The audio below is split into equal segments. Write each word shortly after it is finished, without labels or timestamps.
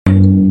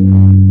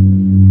Welcome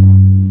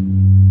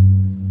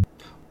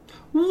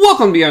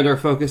to Beyond Our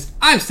Focus.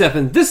 I'm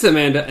Stefan, this is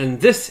Amanda,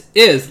 and this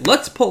is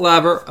Let's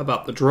Palaver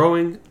about the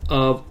Drawing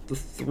of the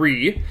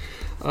Three,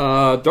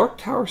 Dark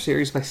Tower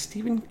series by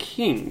Stephen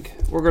King.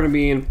 We're going to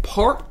be in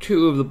part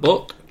 2 of the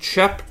book,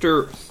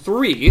 chapter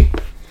 3,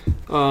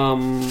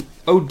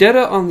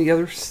 Odetta on the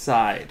Other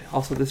Side.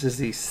 Also, this is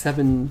the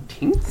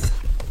 17th,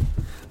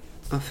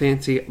 a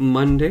fancy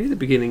Monday, the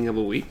beginning of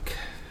a week.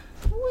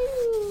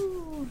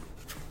 Woo!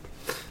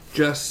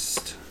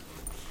 Just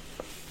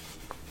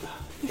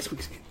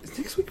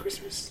next week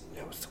Christmas?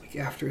 No, it's the week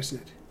after,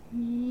 isn't it?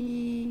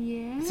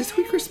 Yeah. Is this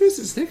week Christmas?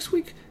 Is next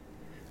week?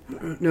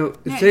 No,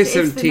 it's day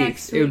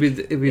 17th. It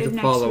would be the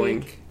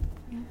following.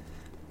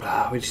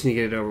 Yeah. We just need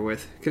to get it over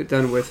with. Get it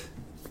done with.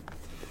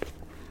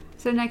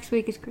 So next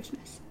week is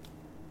Christmas.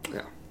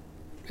 Yeah.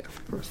 Yeah,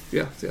 of course.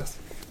 Yes.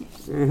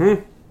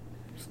 Mm-hmm.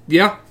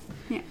 Yeah.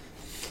 Yeah.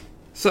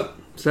 So,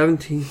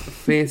 17th,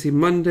 fancy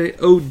Monday,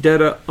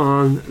 Odetta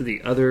on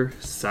the Other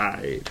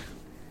Side.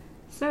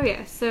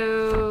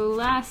 So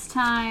last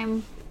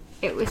time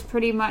it was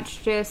pretty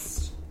much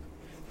just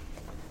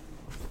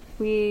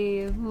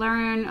we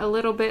learn a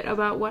little bit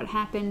about what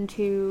happened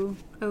to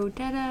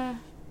Odetta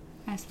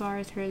as far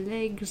as her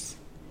legs.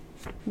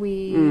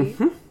 We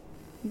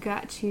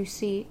got to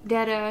see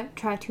Detta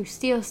try to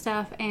steal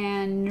stuff,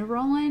 and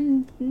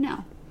Roland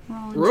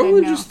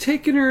Roland just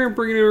taking her and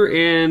bringing her,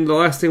 and the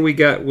last thing we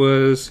got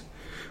was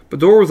the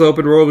door was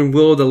open, Roland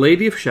willowed the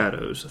Lady of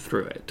Shadows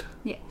through it.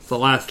 Yes. It's the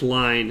last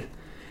line.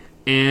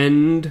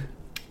 And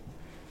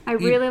I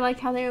really like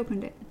how they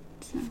opened it.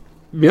 So.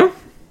 Yeah.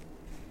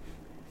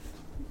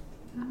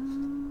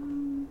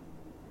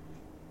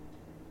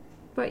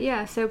 But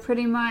yeah, so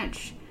pretty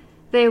much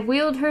they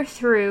wheeled her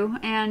through,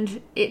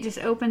 and it just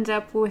opens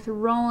up with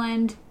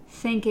Roland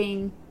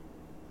thinking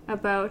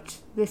about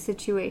the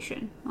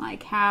situation.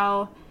 Like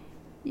how,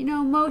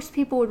 most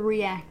people would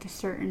react a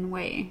certain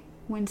way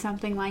when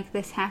something like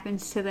this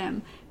happens to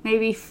them.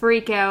 Maybe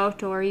freak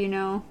out or,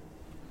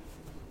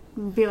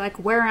 be like,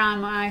 where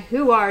am I?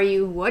 Who are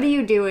you? What are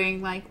you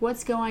doing? Like,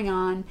 what's going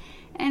on?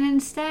 And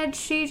instead,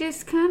 she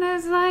just kind of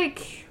is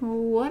like,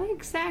 what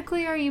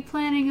exactly are you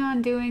planning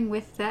on doing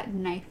with that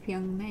knife,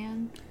 young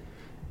man?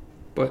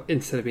 But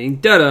instead of being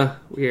Detta,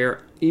 we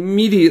are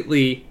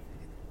immediately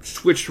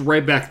switched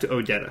right back to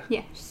Odetta.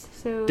 Yes.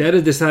 So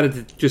Detta decided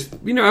to just,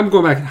 I'm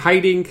going back in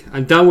hiding.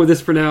 I'm done with this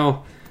for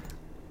now.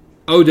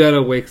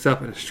 Odetta wakes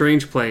up in a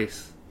strange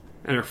place.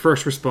 And her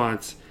first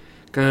response,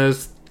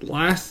 because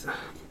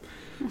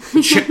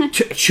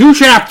two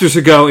chapters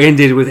ago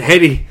ended with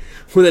Eddie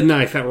with a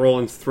knife at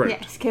Roland's throat.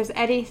 Yes, because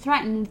Eddie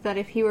threatened that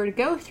if he were to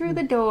go through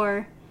the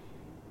door,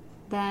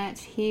 that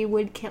he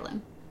would kill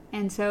him.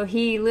 And so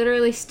he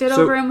literally stood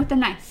over him with a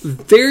knife.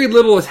 Very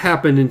little has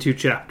happened in 2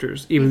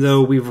 chapters, even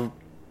though we've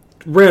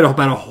read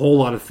about a whole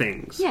lot of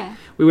things. Yeah.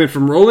 We went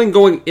from Roland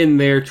going in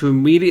there to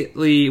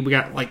immediately, we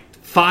got like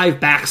 5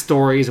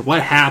 backstories of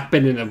what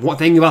happened and one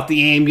thing about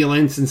the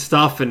ambulance and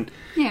stuff. And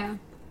yeah.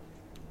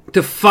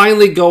 To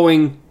finally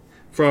going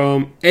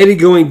from Eddie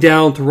going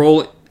down to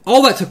Roland.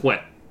 All that took,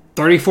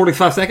 30,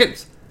 45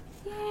 seconds?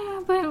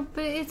 Yeah, but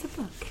it's a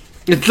book.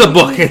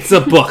 It's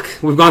a book.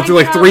 We've gone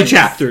through 3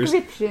 chapters.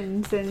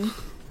 Descriptions, and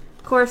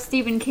of course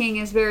Stephen King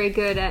is very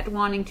good at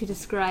wanting to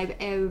describe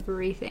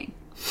everything.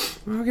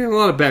 We're getting a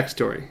lot of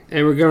backstory.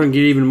 And we're going to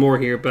get even more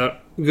here about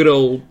good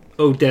old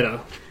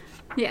Odetta.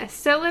 Yes,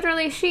 so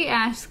literally she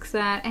asks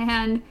that,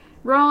 and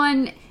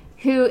Roland,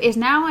 who is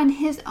now in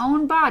his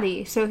own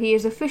body, so he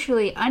is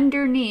officially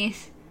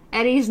underneath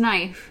Eddie's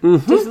knife,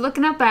 just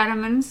looking up at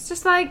him, and it's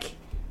just like,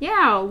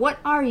 yeah, what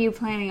are you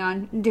planning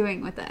on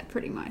doing with that,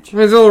 pretty much?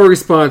 His little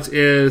response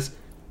is,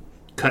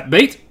 cut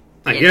bait,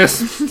 I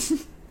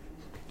guess.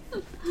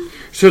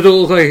 So it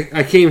look like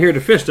I came here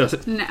to fish, does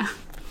it? No.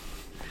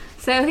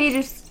 So he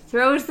just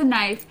throws the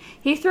knife.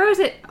 He throws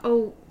it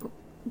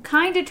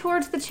kind of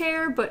towards the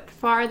chair, but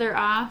farther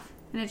off,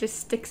 and it just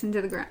sticks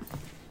into the ground.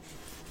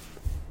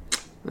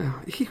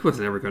 Well, he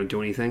wasn't ever going to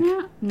do anything.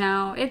 Yeah.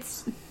 No,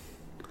 it's...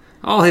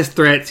 All his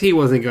threats, he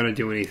wasn't going to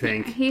do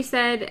anything.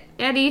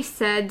 Eddie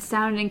said,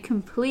 sounding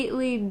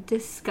completely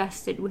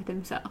disgusted with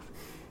himself.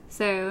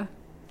 So,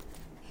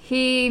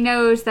 he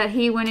knows that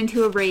he went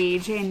into a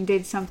rage and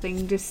did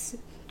something just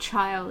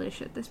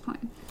childish at this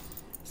point.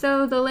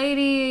 So, the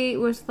lady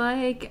was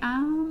like,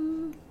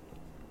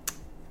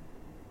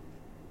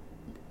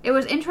 It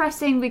was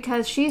interesting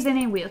because she's in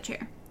a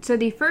wheelchair. So,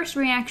 the first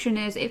reaction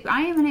is, if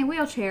I am in a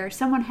wheelchair,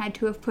 someone had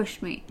to have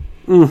pushed me.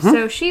 Mm-hmm.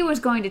 So, she was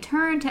going to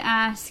turn to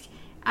ask,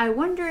 I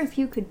wonder if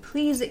you could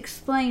please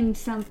explain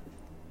something.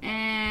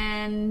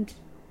 And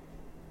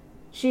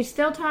she's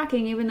still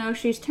talking even though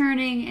she's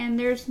turning and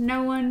there's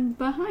no one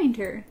behind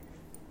her.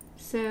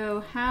 So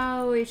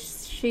how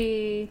is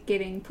she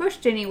getting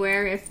pushed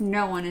anywhere if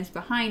no one is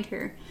behind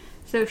her?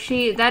 So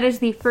that is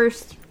the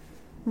first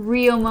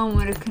real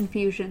moment of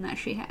confusion that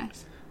she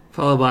has.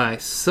 Followed by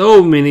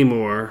so many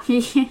more.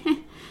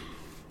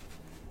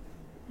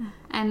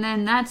 And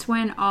then that's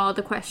when all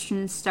the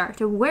questions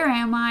start. Where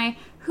am I?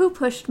 Who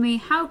pushed me?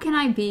 How can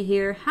I be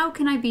here? How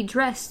can I be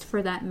dressed,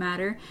 for that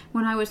matter,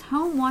 when I was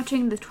home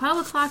watching the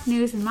 12 o'clock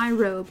news in my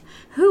robe?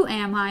 Who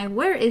am I?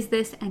 Where is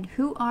this? And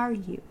who are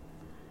you?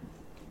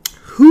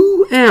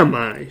 Who am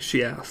I?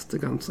 She asked. The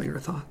gunslinger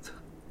thought.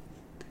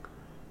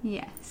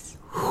 Yes.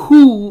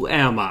 Who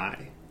am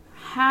I?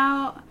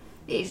 How...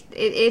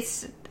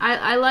 It's...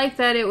 I like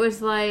that it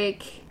was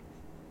like...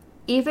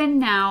 Even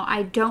now,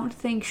 I don't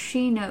think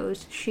she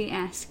knows she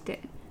asked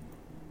it.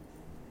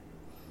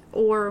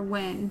 Or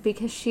when,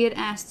 because she had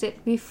asked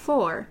it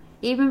before.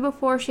 Even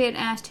before she had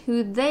asked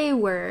who they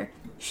were,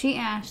 she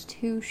asked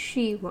who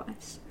she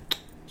was.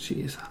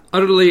 She is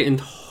utterly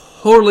and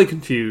totally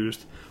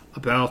confused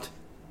about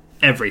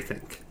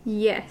everything.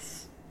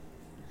 Yes.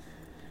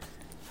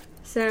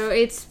 So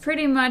it's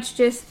pretty much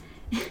just...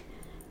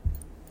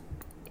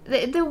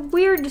 the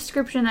weird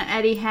description that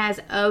Eddie has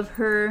of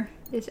her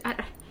is...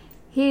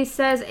 he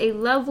says a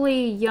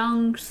lovely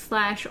young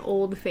 /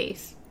 old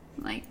face.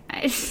 Like,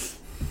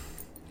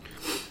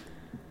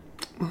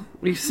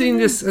 We've seen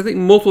this, I think,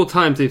 multiple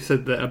times they've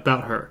said that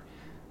about her.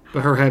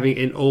 About her having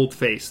an old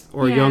face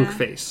or a young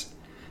face.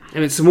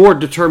 And it's more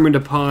determined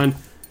upon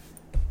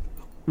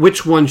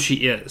which one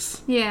she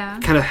is. Yeah.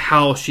 Kind of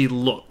how she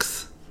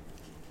looks.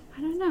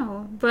 I don't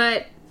know.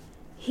 But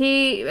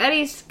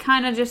Eddie's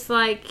kind of just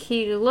like,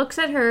 he looks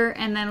at her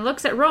and then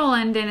looks at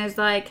Roland and is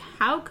like,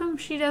 how come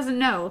she doesn't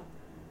know?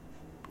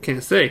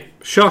 Can't say.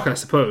 Shock, I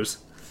suppose.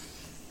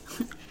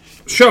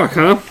 Shock,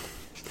 huh?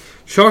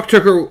 Shock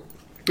took her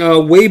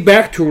way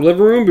back to her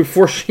living room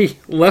before she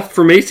left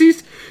for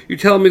Macy's? You're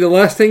telling me the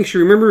last thing she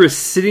remembered is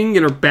sitting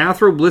in her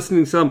bathrobe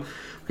listening to some...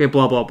 Okay,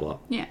 blah, blah, blah.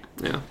 Yeah.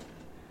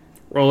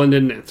 Roland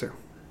didn't answer.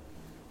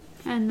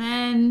 And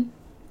then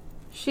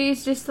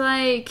she's just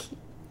like...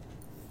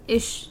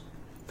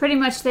 pretty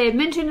much they had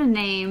mentioned a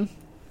name.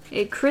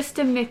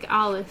 Krista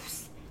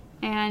McAuliffe.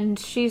 And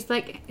she's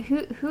like,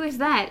 who is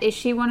that? Is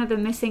she one of the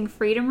missing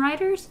Freedom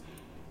Riders?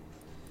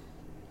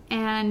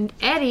 And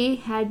Eddie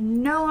had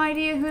no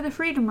idea who the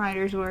Freedom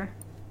Riders were.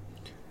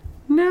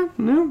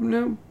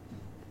 No.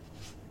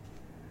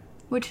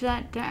 Which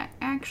that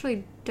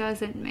actually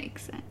doesn't make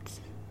sense.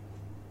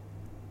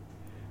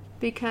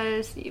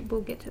 Because,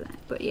 we'll get to that,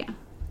 but yeah.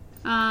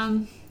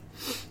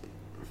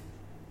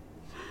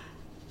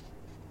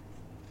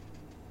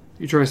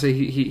 You're trying to say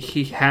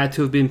he had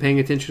to have been paying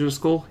attention to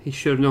school? He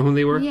should have known who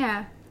they were?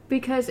 Yeah,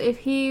 because if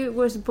he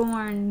was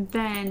born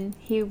then,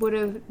 he would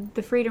have...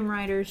 The Freedom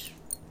Riders...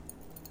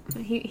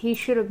 He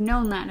should have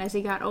known that as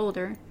he got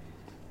older.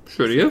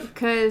 Should he have?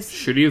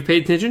 Should he have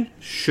paid attention?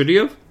 Should he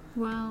have?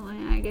 Well,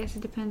 I guess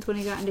it depends when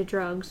he got into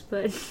drugs,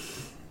 but...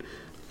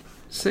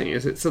 Saying,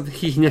 is it something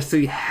he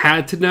necessarily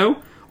had to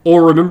know?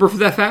 Or remember for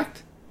that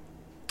fact?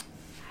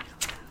 I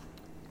don't know.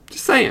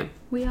 Just saying.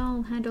 We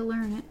all had to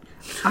learn it.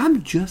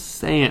 I'm just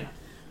saying.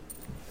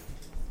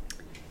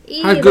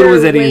 How good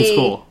was Eddie in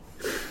school?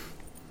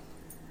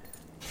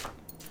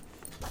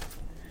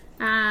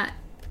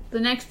 The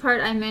next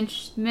part I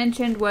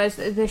mentioned was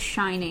The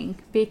Shining,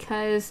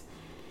 because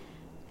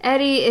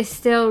Eddie is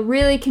still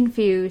really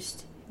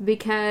confused,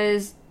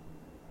 because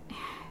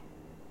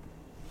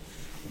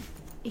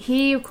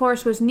he, of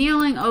course, was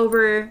kneeling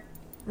over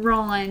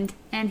Roland,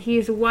 and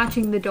he's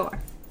watching the door.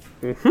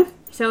 Mm-hmm.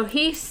 So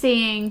he's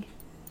seeing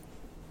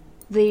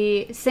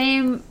the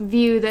same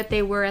view that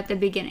they were at the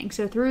beginning,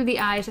 so through the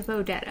eyes of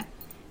Odetta.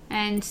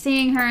 And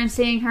seeing her,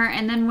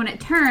 and then when it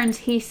turns,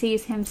 he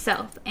sees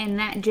himself, and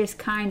that just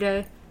kind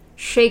of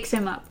shakes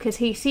him up, because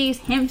he sees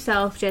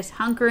himself just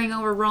hunkering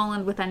over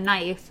Roland with a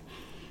knife,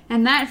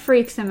 and that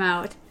freaks him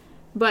out.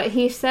 But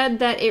he said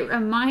that it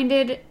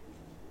reminded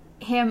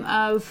him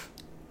of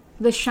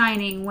The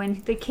Shining,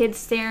 when the kid's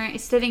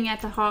sitting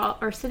at the hall,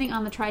 or sitting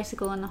on the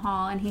tricycle in the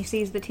hall, and he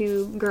sees the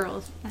two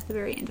girls at the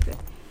very end of it.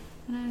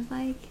 And I was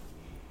like,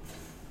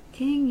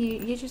 King,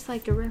 you just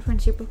like to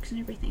reference your books and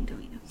everything,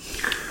 don't you know?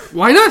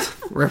 Why not?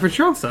 Reference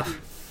your own stuff.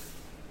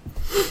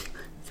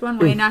 It's one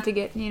way not to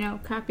get,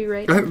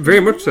 copyright. Very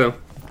much so.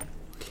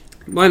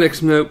 My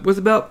next note was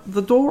about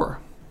the door.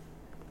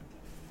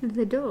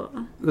 The door?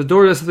 The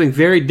door does something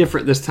very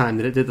different this time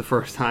than it did the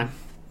first time.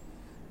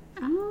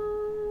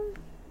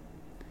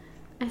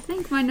 I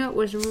think my note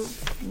was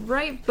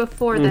right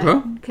before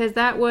that, because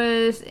that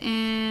was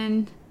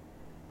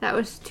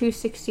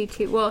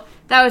 262. Well,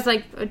 that was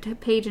like a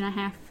page and a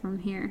half from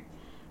here.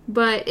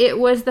 But it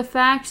was the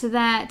fact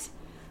that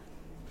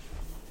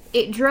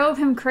it drove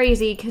him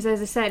crazy, because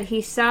as I said,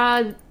 he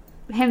saw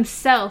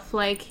himself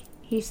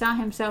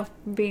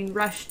being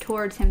rushed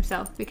towards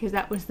himself, because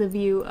that was the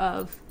view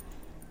of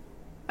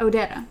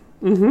Odetta.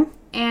 Mm-hmm.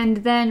 And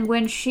then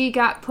when she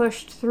got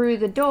pushed through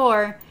the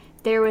door,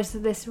 there was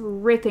this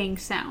ripping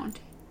sound.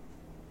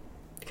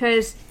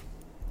 Because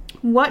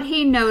what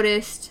he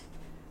noticed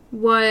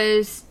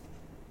was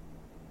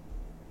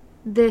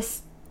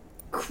this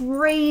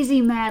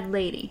crazy mad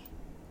lady.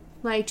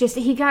 Like, just,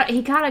 he got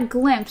a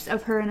glimpse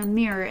of her in a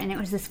mirror, and it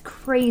was this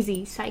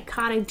crazy,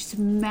 psychotic, just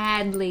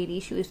mad lady.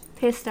 She was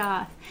pissed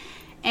off.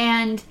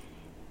 And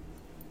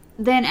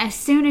then as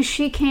soon as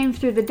she came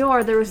through the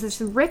door, there was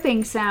this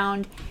ripping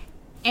sound,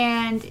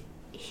 And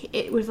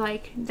it was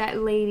like that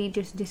lady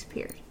just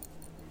disappeared.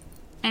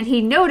 And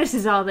he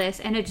notices all this,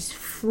 and it just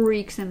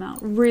freaks him out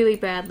really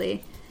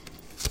badly.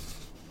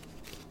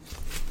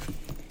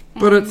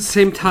 But at the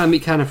same time, he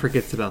kind of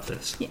forgets about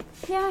this.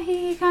 Yeah,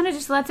 he kind of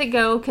just lets it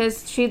go,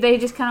 because they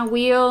just kind of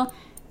wheel.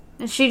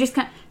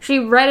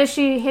 And right as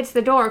she hits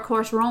the door, of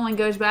course, Roland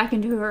goes back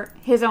into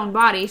his own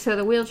body, so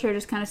the wheelchair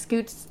just kind of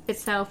scoots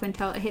itself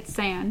until it hits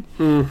sand.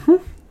 Mm-hmm.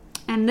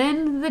 And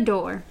then the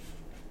door.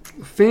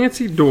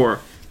 Fancy door.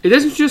 It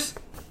doesn't just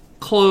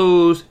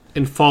close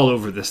and fall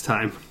over this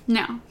time.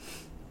 No.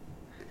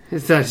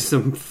 It's not just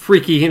some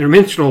freaky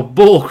interdimensional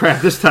bull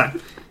crap this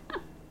time.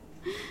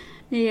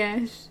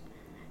 Yes.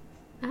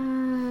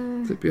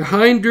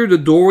 Behind her, the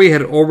doorway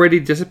had already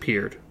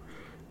disappeared.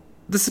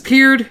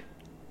 Disappeared?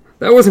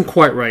 That wasn't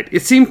quite right.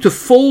 It seemed to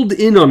fold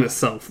in on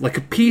itself, like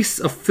a piece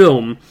of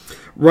film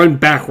run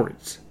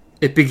backwards.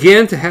 It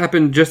began to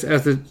happen just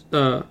as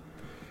the...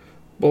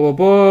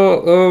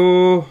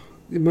 the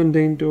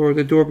mundane door,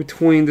 the door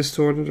between the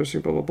store and the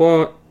dressing, blah, blah,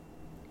 blah.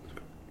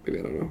 Maybe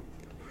I don't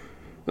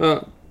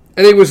know.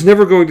 And it was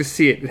never going to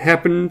see it. It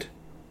happened,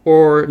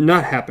 or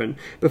not happen,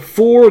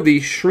 before the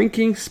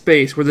shrinking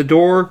space where the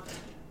door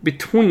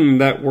between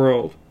that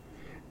world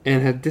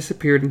and had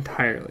disappeared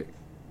entirely.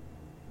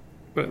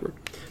 Whatever.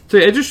 So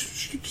yeah, it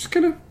just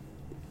kind of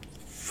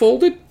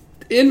folded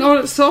in on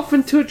itself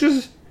until it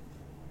just...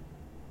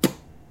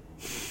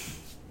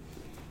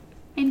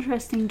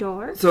 Interesting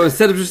door. So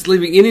instead of just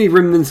leaving any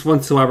remnants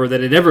whatsoever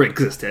that it ever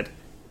existed,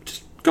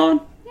 just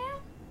gone.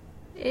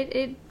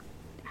 Yeah.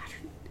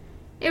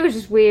 It was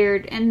just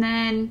weird. And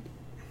then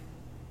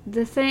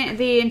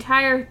the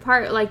entire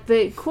part, like,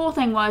 the cool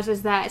thing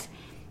is that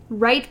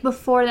right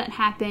before that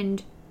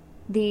happened,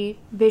 the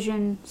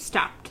vision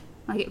stopped.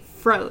 Like, it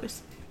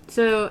froze.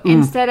 So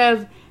instead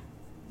of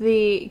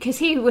because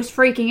he was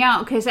freaking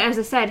out, because as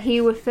I said, he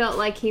felt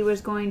like he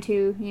was going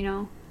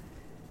to,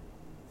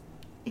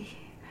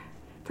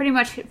 pretty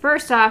much,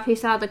 first off, he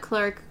saw the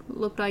clerk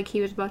looked like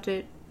he was about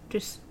to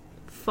just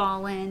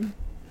fall in.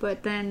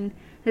 But then,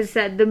 as I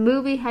said, the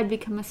movie had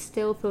become a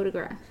still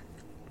photograph.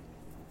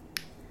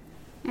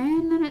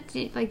 And then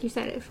it, like you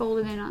said, it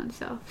folded in on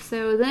itself.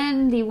 So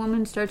then the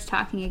woman starts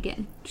talking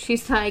again.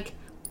 She's like,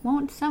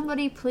 "Won't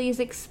somebody please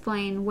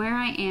explain where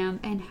I am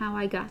and how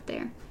I got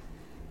there?"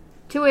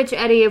 To which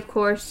Eddie, of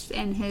course,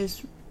 in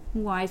his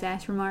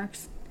wise-ass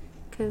remarks,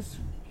 because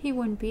he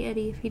wouldn't be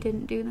Eddie if he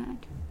didn't do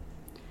that.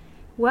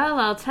 "Well,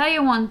 I'll tell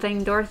you one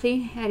thing,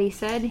 Dorothy," Eddie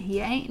said.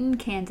 "You ain't in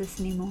Kansas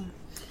anymore."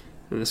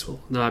 And this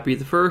will not be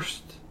the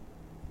first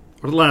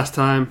or the last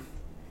time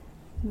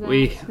The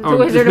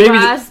Wizard of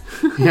Oz.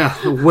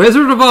 The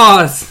Wizard of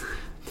Oz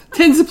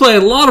tends to play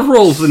a lot of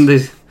roles in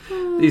these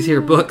here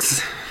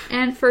books.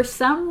 And for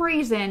some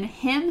reason,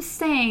 him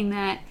saying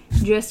that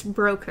just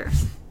broke her.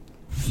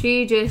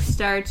 She just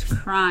starts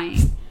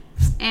crying.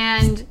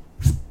 And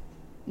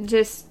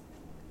just...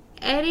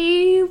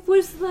 Eddie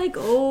was like,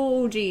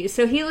 oh, geez.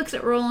 So he looks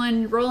at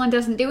Roland. Roland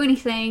doesn't do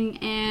anything.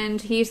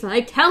 And he's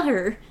like, "Tell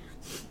her.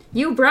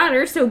 You brought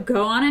her, so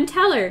go on and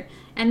tell her.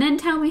 And then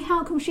tell me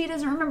how come she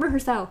doesn't remember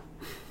herself."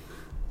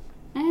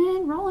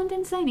 And Roland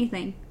didn't say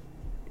anything.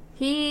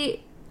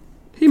 He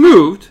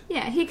moved.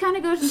 Yeah, he kind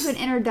of goes into an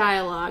inner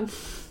dialogue.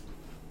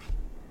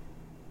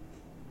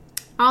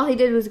 All he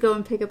did was go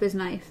and pick up his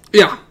knife.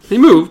 Yeah, he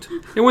moved.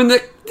 And when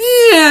let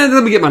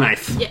me get my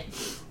knife. Yeah.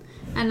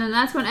 And then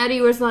that's when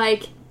Eddie was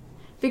like,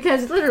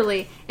 because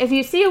literally, if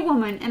you see a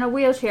woman in a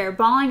wheelchair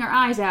bawling her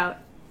eyes out,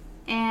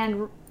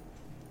 and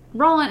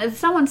Roland, if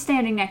someone's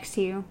standing next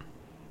to you,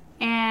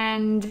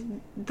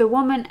 and the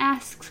woman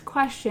asks a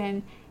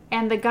question,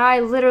 and the guy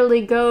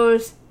literally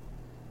goes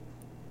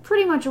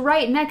pretty much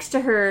right next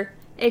to her,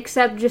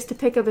 except just to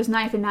pick up his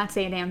knife and not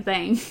say a damn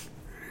thing.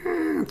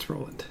 That's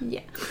Roland.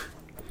 Yeah.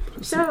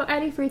 So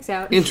Eddie freaks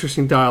out.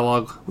 Interesting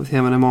dialogue with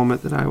him in a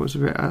moment that I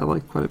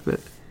liked quite a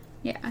bit.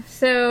 Yeah.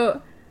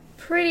 So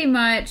pretty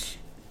much,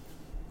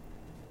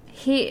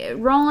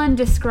 Roland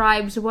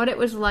describes what it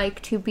was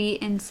like to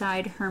be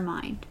inside her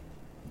mind.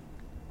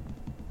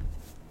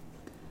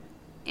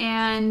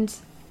 And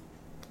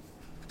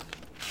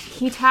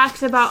he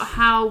talks about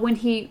how when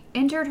he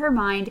entered her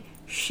mind,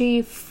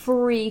 she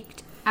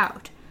freaked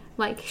out.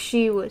 Like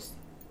she was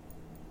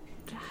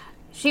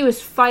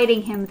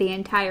fighting him the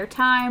entire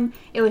time.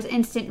 It was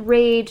instant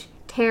rage,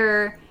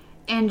 terror,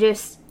 and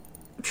just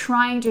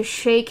trying to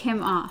shake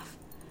him off.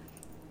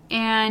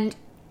 And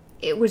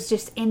it was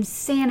just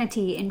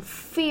insanity and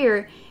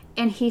fear.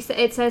 And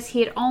it says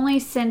he had only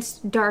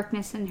sensed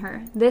darkness in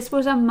her. This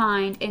was a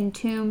mind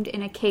entombed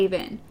in a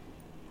cave-in.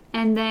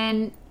 And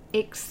then,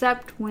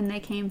 except when they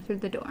came through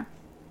the door.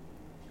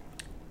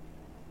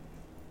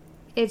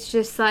 It's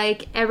just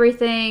like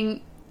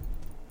everything...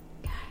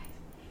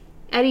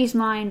 Eddie's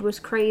mind was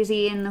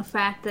crazy in the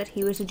fact that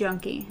he was a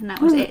junkie, and that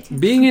was it.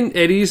 Being in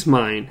Eddie's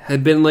mind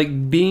had been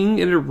like being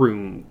in a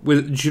room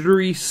with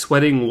jittery,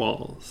 sweating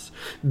walls.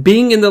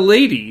 Being in the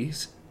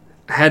ladies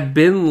had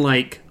been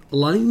like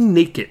lying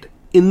naked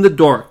in the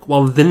dark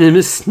while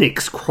venomous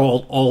snakes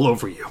crawled all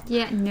over you.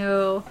 Yeah,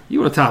 no. You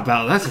want to talk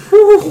about that?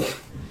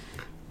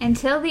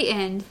 Until the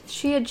end,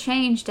 she had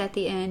changed at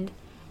the end,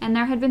 and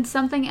there had been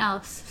something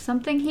else,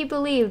 something he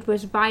believed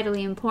was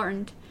vitally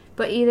important,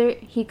 but either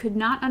he could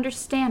not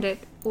understand it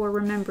or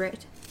remember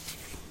it.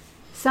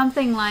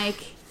 Something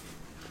like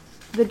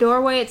the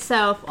doorway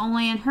itself,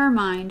 only in her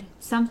mind,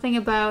 something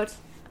about,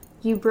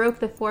 you broke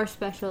the Force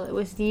special, it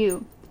was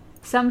you.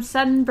 Some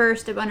sudden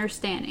burst of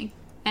understanding.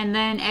 And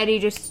then Eddie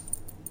just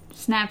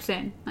snaps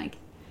in. Like,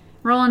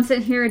 Roland's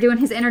sitting here doing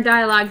his inner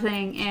dialogue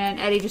thing, and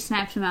Eddie just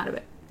snaps him out of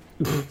it.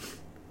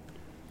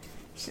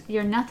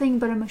 You're nothing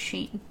but a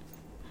machine.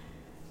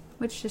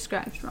 Which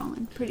describes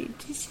Roland pretty...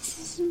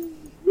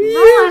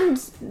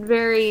 Roland's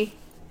very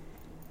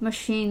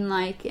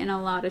machine-like in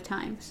a lot of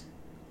times.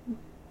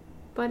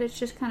 But it's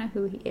just kind of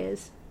who he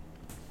is.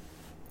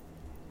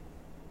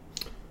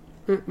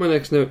 My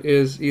next note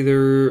is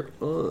either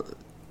the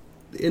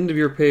end of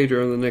your page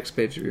or on the next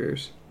page of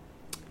yours.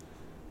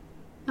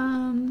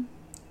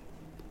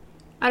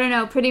 I don't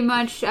know. Pretty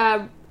much,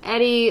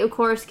 Eddie, of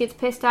course, gets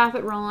pissed off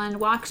at Roland,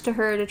 walks to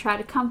her to try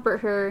to comfort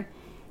her,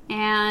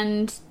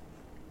 and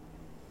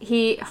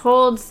he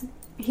holds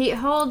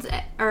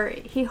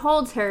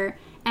her,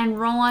 and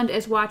Roland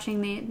is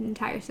watching the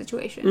entire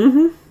situation.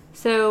 Mm-hmm.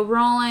 So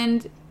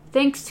Roland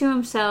thinks to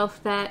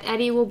himself that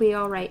Eddie will be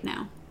all right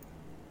now.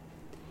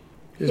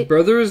 His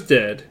brother is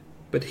dead,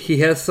 but he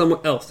has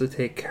someone else to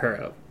take care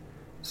of.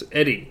 So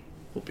Eddie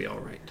will be all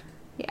right.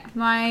 Yeah,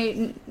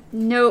 my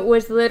note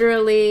was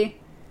literally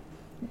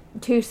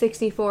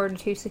 264 to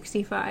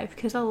 265,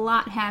 because a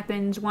lot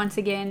happens once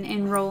again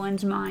in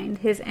Roland's mind,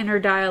 his inner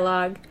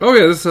dialogue. Oh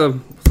yeah, there's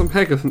some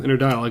heck of some inner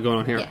dialogue going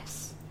on here.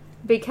 Yes,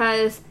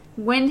 because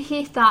when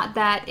he thought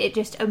that, it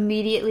just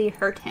immediately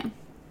hurt him.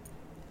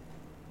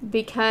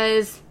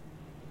 Because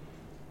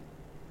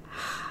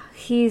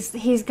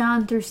he's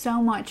gone through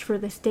so much for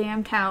this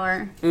damn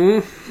tower.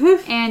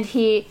 Mm-hmm. And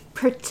he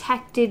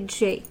protected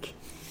Jake.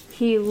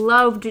 He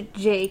loved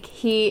Jake.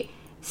 He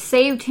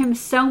saved him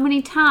so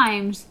many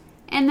times,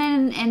 and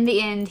then in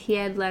the end he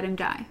had let him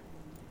die.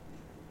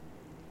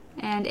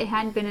 And it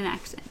hadn't been an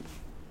accident.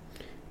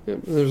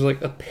 Yep, there's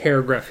like a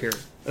paragraph here.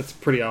 That's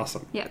pretty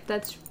awesome. Yep,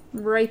 that's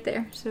right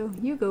there. So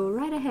you go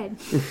right ahead.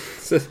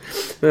 So,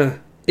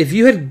 if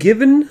you had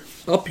given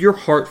up your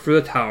heart for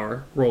the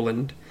tower,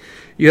 Roland,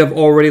 you have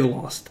already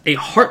lost. A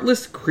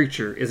heartless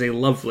creature is a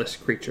loveless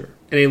creature,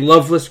 and a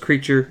loveless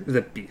creature is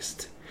a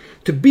beast.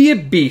 To be a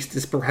beast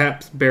is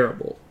perhaps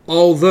bearable,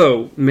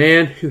 although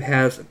man who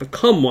has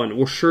become one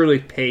will surely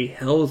pay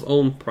hell's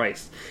own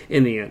price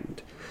in the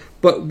end.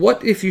 But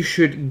what if you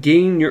should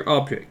gain your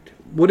object?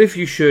 What if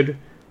you should,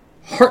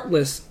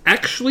 heartless,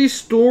 actually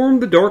storm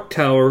the Dark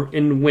Tower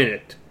and win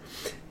it?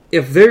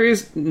 If there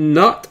is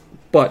not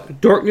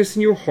but darkness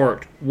in your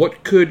heart,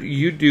 what could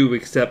you do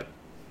except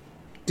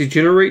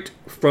degenerate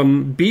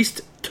from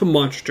beast to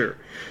monster?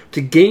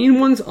 To gain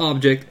one's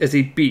object as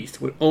a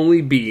beast would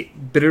only be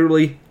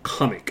bitterly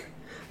comic,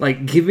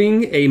 like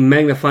giving a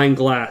magnifying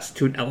glass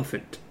to an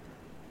elephant.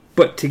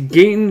 But to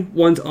gain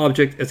one's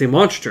object as a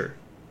monster,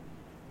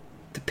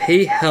 to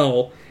pay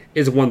hell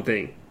is one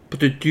thing, but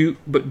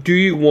do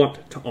you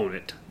want to own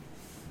it?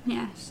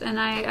 Yes, and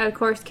I, of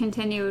course,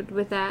 continued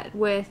with that,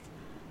 with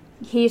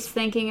he's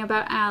thinking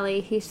about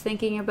Allie, he's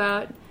thinking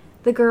about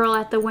the girl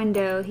at the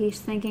window, he's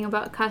thinking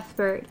about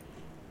Cuthbert,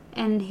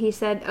 and he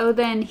said, oh,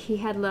 then he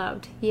had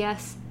loved.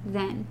 Yes,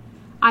 then.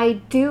 I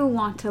do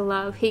want to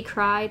love, he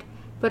cried,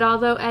 but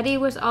although Eddie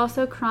was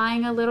also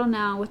crying a little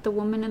now with the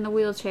woman in the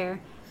wheelchair,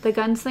 the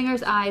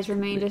gunslinger's eyes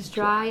remained as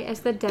dry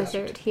as the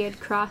desert he had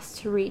crossed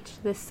to reach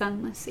the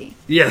sunless sea.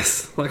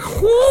 Yes, like,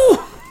 whoo!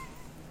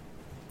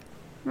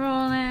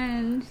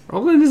 Roland.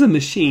 Roland is a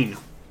machine.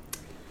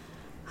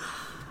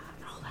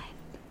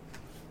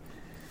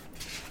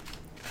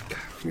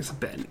 Get some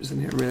bad news in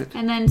here a minute.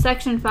 And then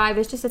section 5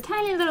 is just a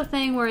tiny little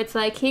thing where it's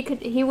like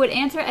he would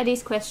answer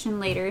Eddie's question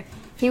later.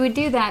 He would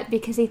do that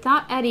because he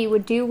thought Eddie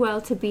would do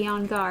well to be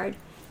on guard.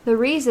 The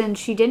reason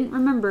she didn't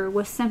remember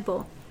was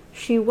simple.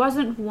 She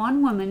wasn't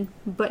one woman,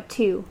 but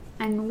two,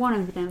 and one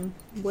of them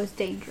was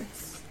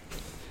dangerous.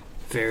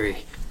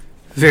 Very,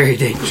 very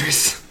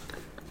dangerous.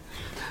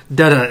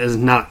 Dada is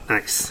not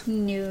nice.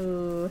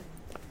 No.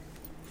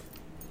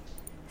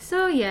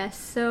 So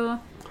yes,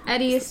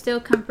 Eddie is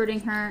still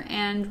comforting her,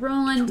 and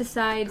Roland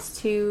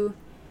decides to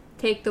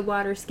take the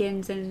water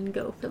skins and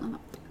go fill them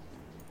up.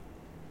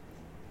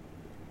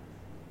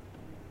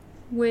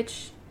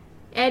 Which,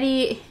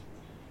 it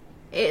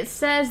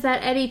says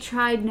that Eddie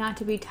tried not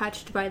to be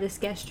touched by this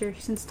gesture,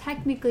 since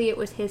technically it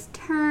was his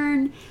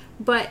turn,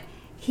 but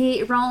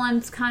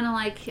Roland's kind of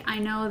like, I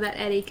know that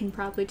Eddie can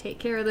probably take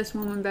care of this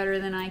woman better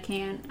than I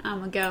can,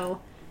 I'm gonna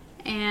go.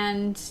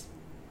 And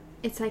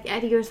it's like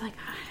Eddie was like,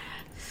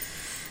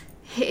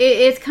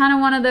 it's kind of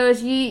one of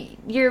those,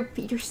 you're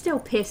still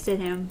pissed at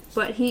him,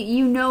 but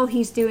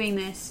he's doing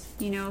this,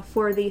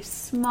 for the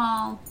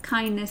small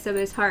kindness of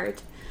his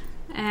heart,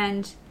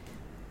 and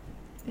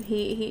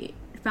he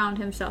found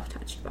himself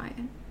touched by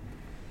it.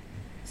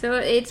 So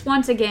it's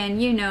once again,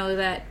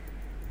 that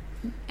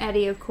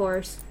Eddie, of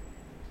course,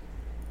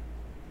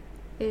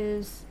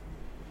 is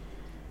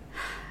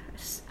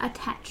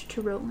attached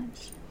to Roland.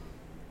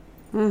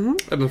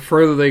 Mm-hmm. And the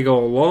further they go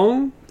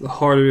along, the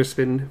harder it's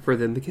been for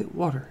them to get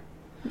water.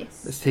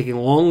 Yes. It's taking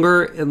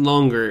longer and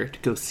longer to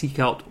go seek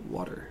out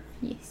water.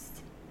 Yes.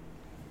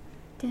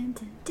 Dun,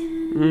 dun,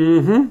 dun.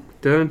 Mm-hmm.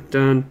 Dun,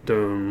 dun,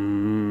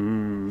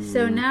 dun.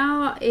 So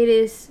now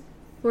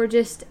we're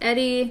just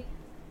Eddie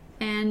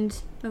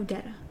and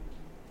Odetta.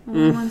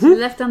 Only ones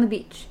left on the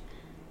beach.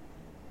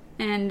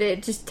 And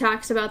it just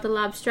talks about the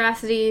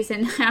lobstrosities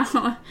and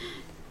how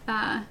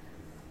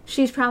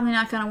she's probably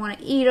not going to want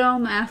to eat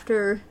them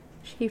after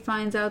she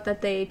finds out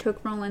that they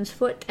took Roland's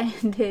foot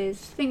and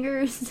his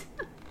fingers.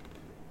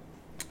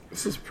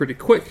 This is pretty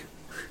quick.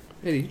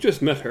 Eddie, you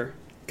just met her.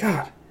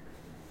 God.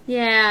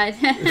 Yeah.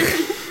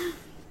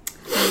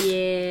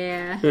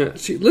 Yeah.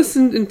 She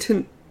listened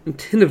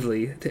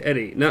attentively to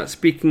Eddie, not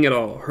speaking at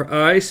all, her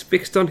eyes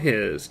fixed on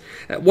his.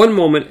 At one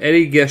moment,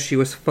 Eddie guessed she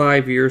was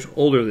 5 years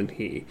older than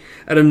he.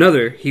 At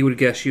another, he would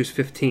guess she was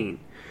 15.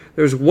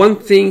 There was one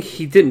thing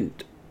he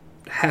didn't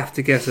have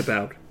to guess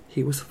about.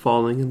 He was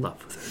falling in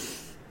love with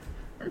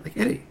her. Like,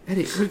 Eddie,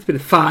 it's been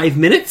 5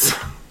 minutes?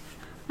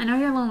 I know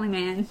you're a lonely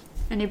man,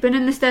 and you've been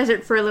in this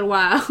desert for a little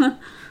while.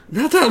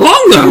 Not that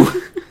long,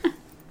 though!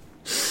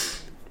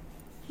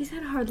 He's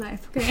had a hard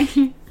life,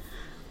 okay?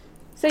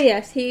 So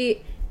yes,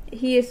 he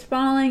is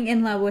falling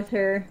in love with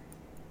her,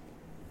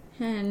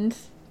 and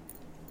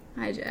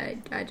I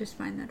just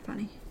find that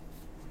funny.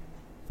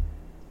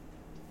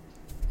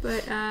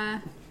 But,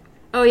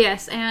 oh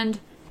yes, and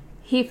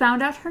he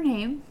found out her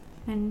name,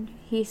 and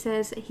he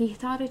says he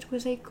thought it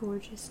was a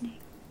gorgeous name.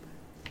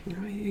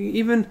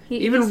 Even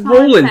He's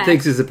Roland fast.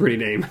 thinks it's a pretty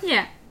name.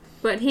 Yeah,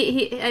 but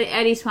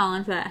Eddie's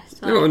falling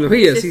fast. No,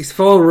 he is. He's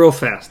falling real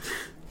fast.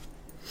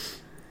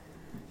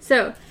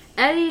 So,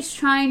 Eddie's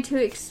trying to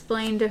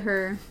explain to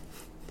her,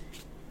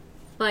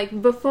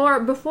 like,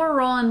 before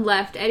Roland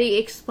left, Eddie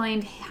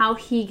explained how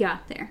he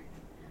got there.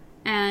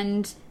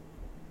 And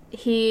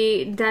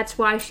that's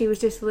why she was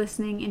just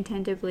listening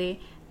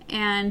attentively.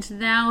 And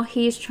now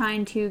he's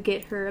trying to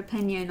get her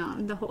opinion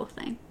on the whole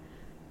thing.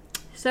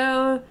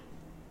 So,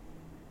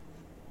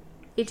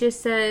 it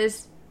just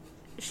says,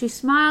 she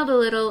smiled a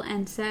little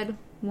and said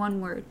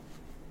one word.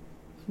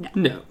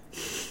 No.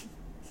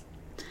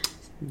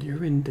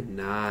 You're in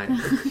denial.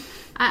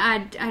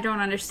 I don't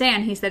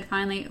understand, he said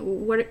finally.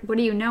 What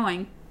are you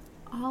knowing?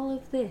 All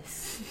of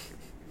this.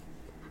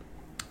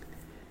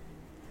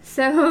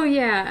 So,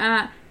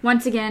 yeah,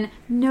 once again,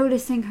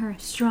 noticing her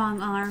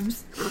strong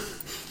arms.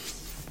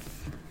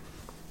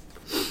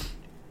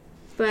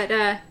 But,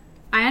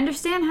 I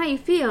understand how you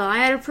feel. I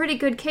had a pretty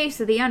good case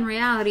of the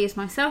unrealities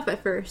myself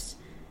at first.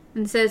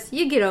 And says,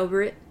 you get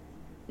over it.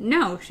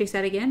 No, she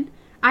said again.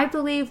 I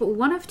believe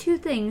one of two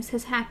things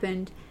has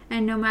happened,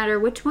 and no matter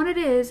which one it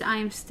is, I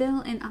am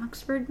still in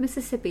Oxford,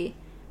 Mississippi.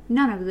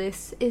 None of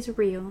this is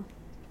real.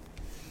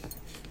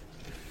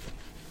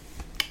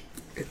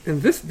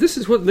 And this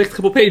is what the next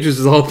couple pages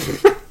is all.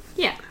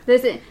 Yeah,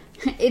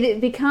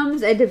 it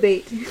becomes a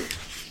debate.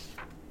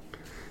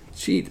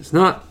 She does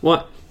not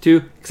want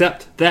to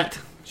accept that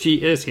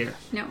she is here.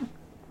 No.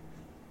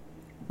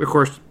 Of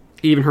course,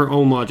 even her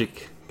own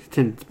logic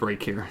tends to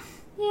break here.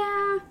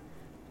 Yeah.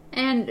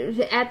 And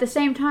at the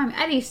same time,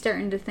 Eddie's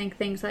starting to think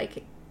things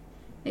like...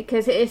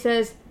 Because it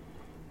says,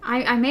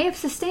 I may have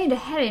sustained a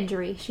head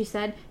injury, she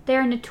said. They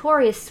are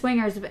notorious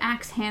swingers of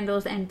axe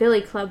handles and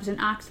billy clubs in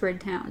Oxford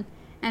Town.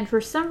 And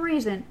for some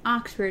reason,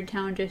 Oxford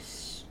Town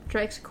just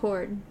strikes a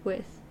chord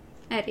with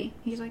Eddie.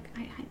 He's like,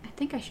 I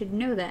think I should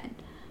know that.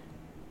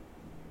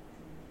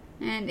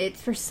 And it's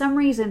for some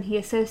reason he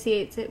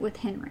associates it with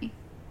Henry.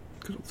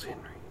 Good old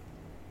Henry.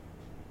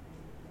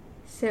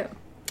 So,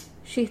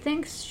 she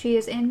thinks she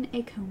is in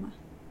a coma.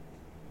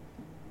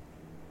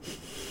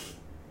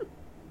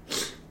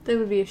 That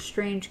would be a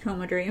strange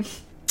coma dream.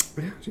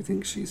 Yeah, she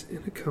thinks she's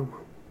in a coma.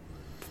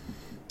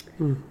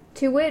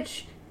 To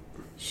which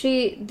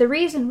the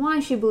reason why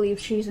she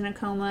believes she's in a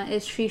coma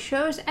is she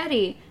shows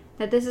Eddie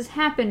that this has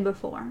happened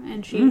before.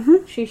 And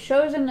she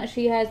shows him that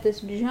she has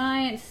this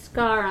giant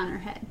scar on her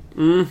head.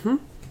 Mm-hmm.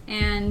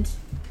 And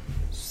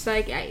she's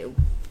like,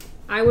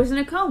 I was in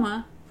a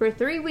coma for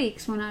 3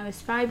 weeks when I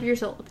was 5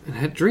 years old. And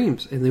had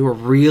dreams, and they were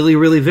really,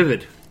 really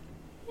vivid.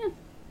 Yeah.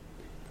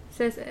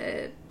 Says,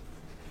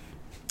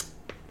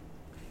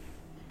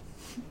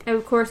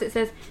 of course it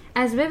says,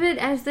 as vivid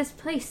as this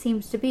place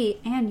seems to be,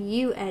 and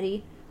you,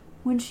 Eddie.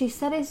 When she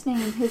said his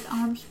name, his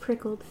arms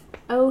prickled.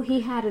 Oh,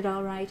 he had it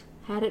all right.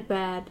 Had it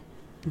bad.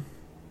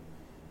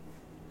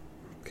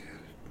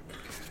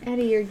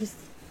 Eddie, you're just...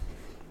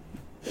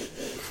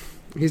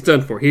 He's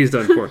done for.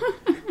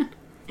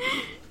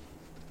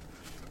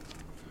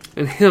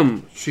 And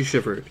him, she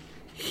shivered.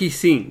 He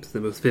seems the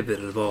most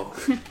vivid of all.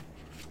 Are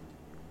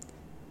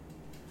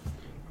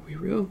we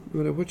real? No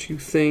matter what you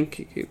think,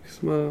 he gave a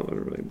smile,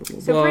 whatever, blah, blah, blah.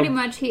 So pretty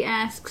much he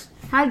asks,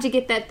 how did you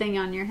get that thing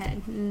on your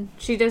head? And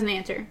she doesn't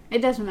answer.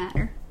 It doesn't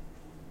matter.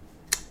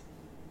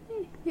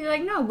 He's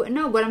like, no,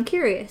 but I'm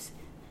curious.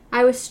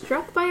 I was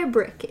struck by a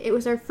brick. It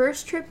was our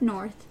first trip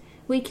north.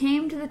 We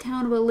came to the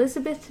town of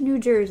Elizabeth, New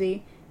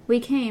Jersey. We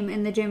came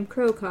in the Jim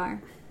Crow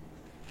car.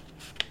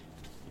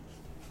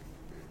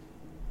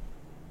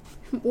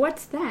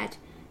 What's that?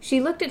 She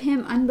looked at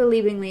him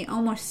unbelievingly,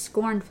 almost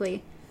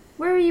scornfully.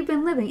 Where have you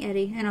been living,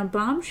 Eddie? In a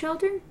bomb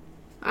shelter?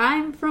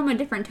 I'm from a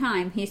different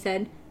time, he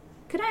said.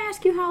 Could I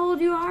ask you how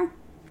old you are?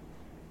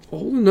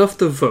 Old enough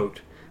to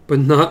vote, but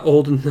not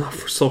old enough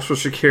for Social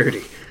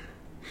Security.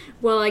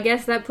 Well, I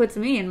guess that puts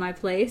me in my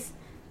place.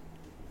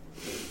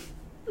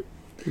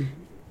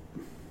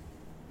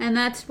 And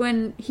that's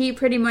when he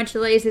pretty much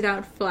lays it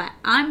out flat.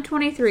 I'm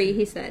 23,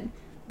 he said.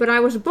 But I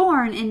was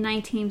born in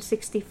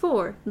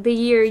 1964, the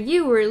year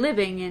you were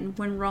living in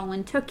when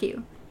Roland took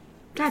you.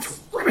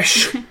 That's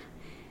rubbish.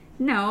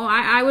 No,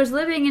 I was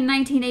living in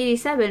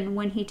 1987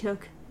 when he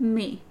took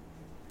me.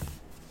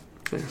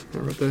 Yeah, I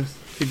wrote this.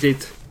 The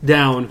dates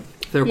down.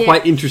 They're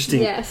quite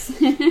interesting. Yes.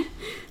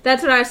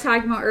 That's what I was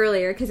talking about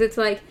earlier, because it's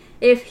like,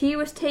 if he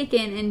was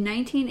taken in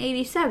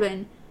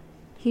 1987,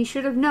 he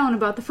should have known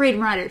about the Freedom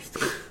Riders.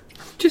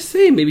 Just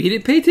saying, maybe he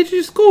didn't pay attention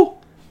to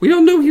school. We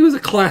don't know he was a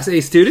Class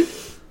A student.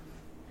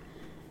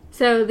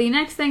 So the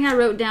next thing I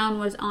wrote down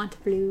was Aunt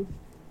Blue.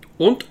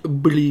 Aunt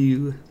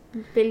Blue.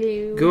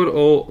 Blue. Good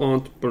old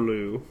Aunt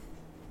Blue.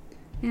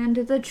 And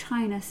the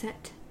China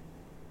set.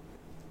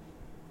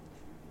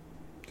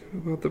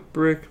 About the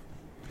brick.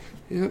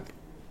 Yep.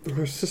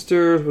 Her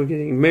sisters were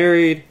getting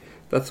married.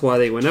 That's why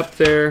they went up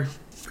there.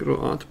 Good old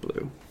Aunt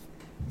Blue.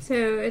 So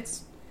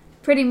it's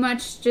pretty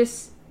much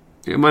just...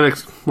 Yeah, my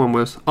next one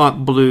was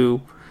Aunt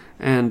Blue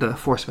and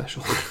 4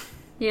 Special.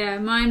 Yeah,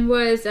 mine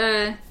was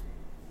So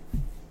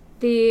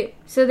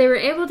they were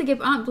able to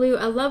give Aunt Blue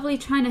a lovely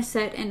china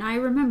set, and I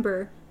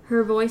remember...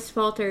 Her voice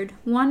faltered.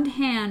 One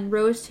hand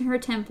rose to her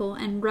temple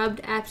and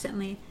rubbed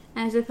absently,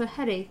 as if a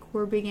headache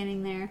were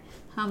beginning there.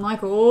 I'm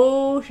like,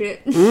 oh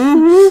shit.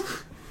 Mm-hmm.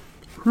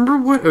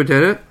 Remember what,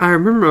 Odetta? I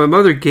remember my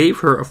mother gave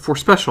her a 4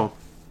 Special.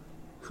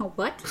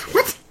 What?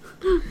 What?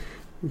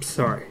 I'm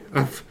sorry.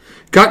 I've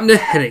gotten a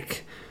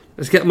headache.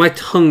 It's got my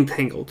tongue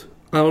tangled.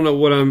 I don't know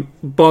what I'm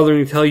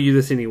bothering to tell you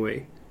this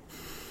anyway.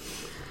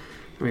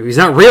 I mean, he's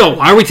not real.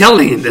 Why are we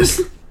telling him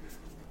this?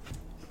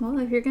 Well,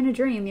 if you're going to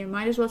dream, you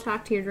might as well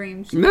talk to your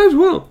dreams. You might as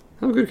well.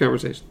 Have a good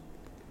conversation.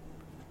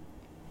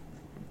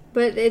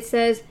 But it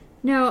says,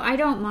 no, I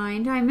don't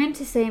mind. I meant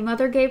to say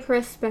Mother gave her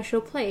a special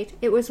plate.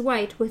 It was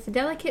white, with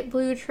delicate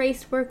blue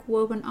tracework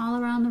woven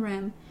all around the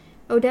rim.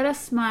 Odetta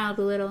smiled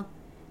a little.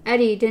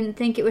 Eddie didn't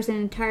think it was an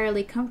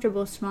entirely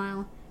comfortable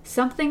smile.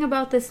 Something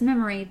about this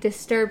memory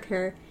disturbed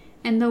her,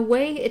 and the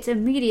way its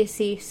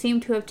immediacy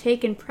seemed to have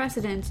taken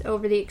precedence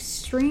over the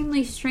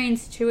extremely strange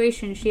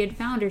situation she had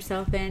found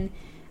herself in,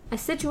 a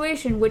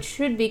situation which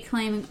should be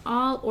claiming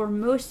all or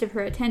most of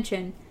her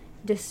attention,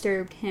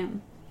 disturbed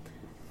him.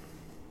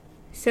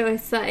 So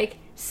it's like,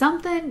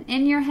 something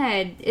in your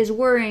head is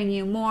worrying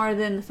you more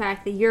than the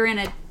fact that you're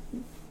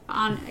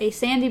on a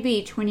sandy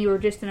beach when you were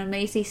just in a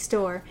Macy's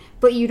store,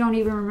 but you don't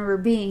even remember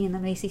being in the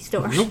Macy's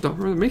store. Nope, don't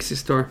remember the Macy's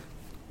store.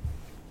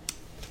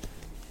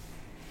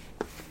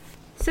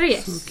 So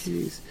yes.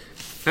 Smokies.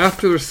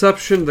 After the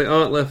reception, the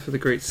aunt left for the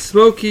Great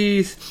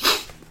Smokies.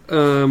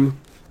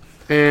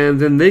 And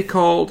then they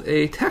called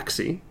a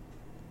taxi,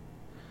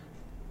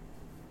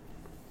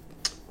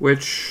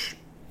 which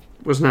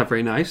was not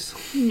very nice.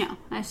 No.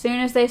 As soon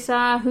as they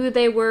saw who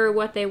they were,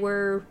 what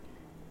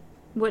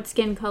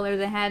skin color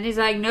they had, he's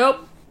like,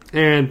 nope.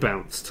 And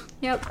bounced.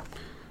 Yep.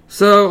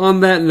 So, on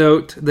that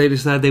note, they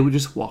decided they would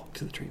just walk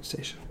to the train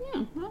station.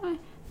 Yeah, well,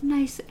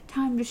 nice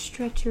time to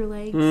stretch your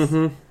legs.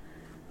 Mm-hmm.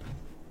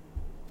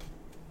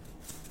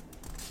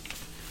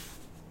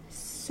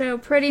 So,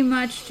 pretty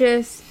much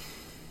just...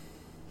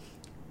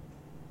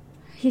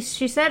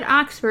 She said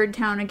Oxford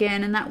Town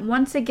again, and that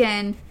once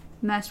again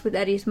messed with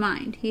Eddie's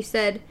mind. He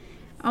said,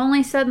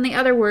 only suddenly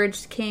other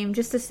words came,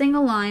 just a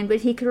single line,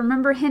 but he could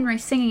remember Henry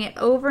singing it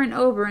over and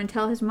over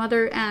until his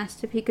mother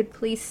asked if he could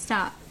please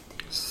stop.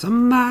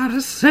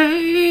 Somebody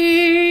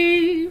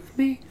save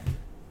me.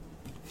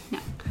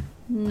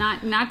 No,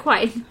 not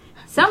quite.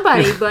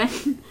 Somebody,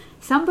 but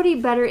somebody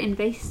better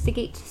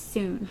investigate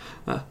soon.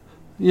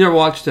 You ever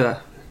watched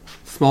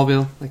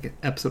Smallville? Like an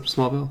episode of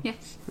Smallville?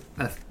 Yes.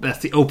 That's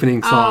the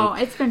opening song. Oh,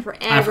 it's been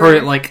forever. I've heard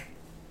it like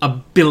a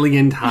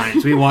billion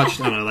times. We watched,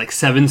 I don't know, like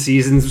 7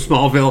 seasons of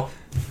Smallville.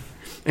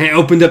 And it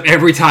opened up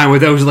every time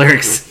with those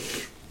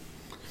lyrics.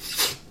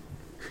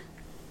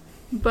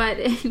 But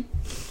it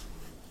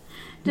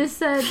just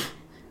said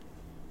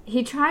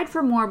he tried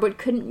for more but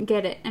couldn't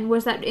get it. And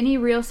was that any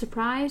real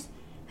surprise?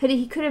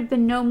 He could have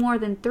been no more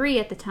than 3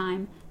 at the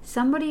time.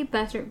 Somebody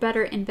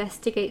better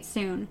investigate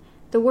soon.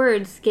 The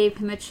words gave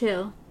him a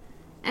chill.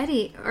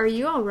 Eddie, are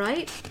you all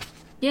right?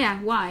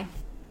 Yeah, why?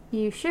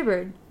 You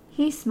shivered.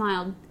 He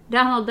smiled.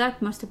 Donald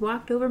Duck must have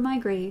walked over my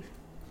grave.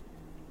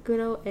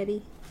 Good old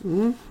Eddie.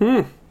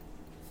 Mm-hmm.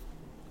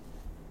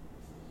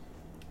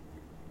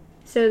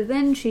 So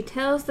then she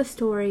tells the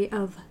story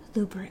of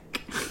the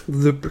brick.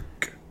 The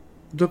brick.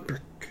 The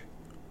brick.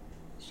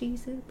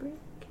 She's a brick.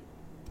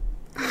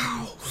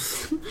 Ow.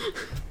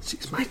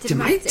 She's mighty.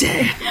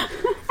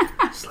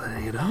 Just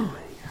letting it all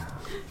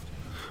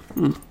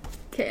hang out.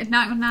 Okay,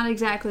 not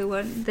exactly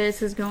what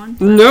this is going.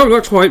 No,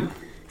 not quite.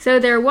 So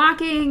they're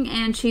walking,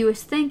 and she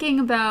was thinking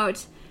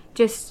about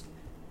just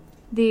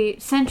the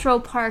Central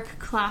Park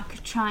clock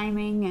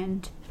chiming,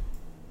 and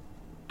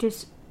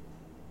just...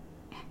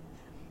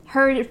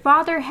 Her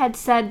father had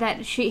said that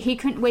he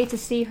couldn't wait to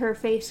see her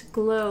face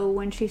glow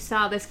when she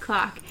saw this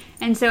clock.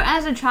 And so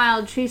as a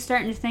child, she's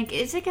starting to think,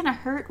 is it going to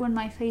hurt when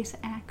my face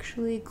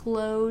actually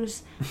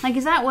glows? Like,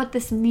 is that what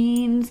this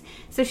means?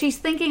 So she's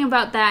thinking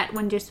about that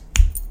when just,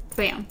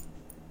 bam.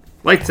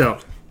 Lights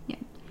out. Yeah.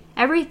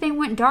 Everything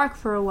went dark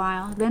for a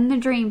while. Then the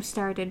dreams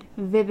started.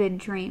 Vivid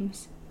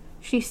dreams.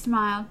 She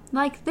smiled.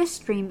 Like this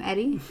dream,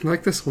 Eddie.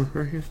 Like this one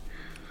right here.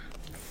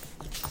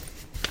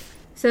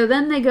 So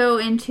then they go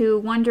into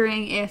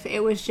wondering if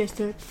it was just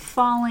a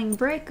falling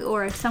brick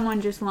or if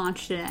someone just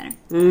launched it at her.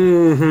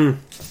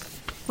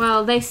 Mm-hmm.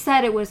 Well, they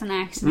said it was an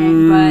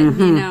accident, but,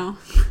 you know.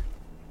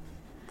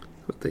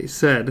 What they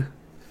said.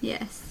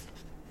 Yes.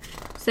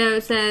 So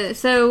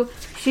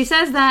she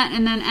says that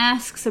and then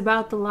asks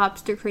about the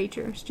lobster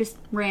creatures, just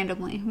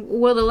randomly.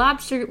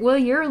 Will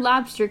your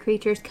lobster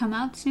creatures come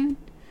out soon?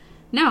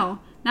 No,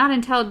 not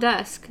until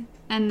dusk.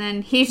 And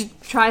then he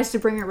tries to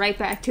bring her right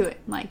back to it.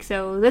 Like,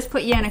 so this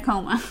put you in a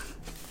coma.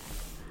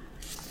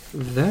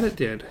 That it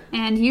did.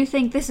 And you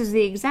think this is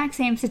the exact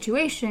same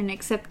situation,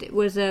 except it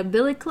was a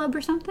billy club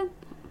or something?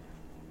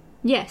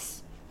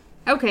 Yes.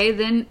 Okay,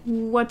 then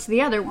what's the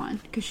other one?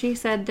 Because she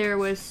said there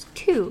was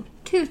two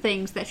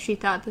things that she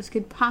thought this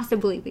could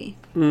possibly be.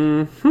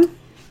 Mm-hmm.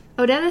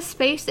 Odetta's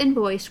face and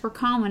voice were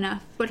calm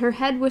enough, but her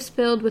head was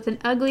filled with an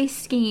ugly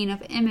skein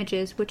of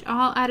images which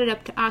all added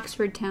up to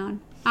Oxford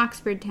Town.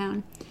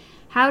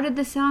 How did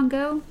the song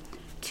go?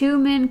 2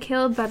 men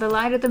killed by the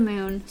light of the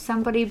moon.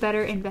 Somebody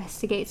better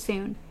investigate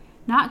soon.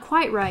 Not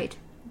quite right,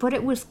 but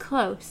it was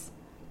close.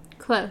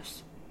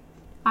 Close.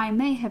 I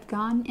may have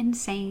gone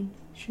insane,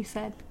 she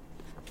said.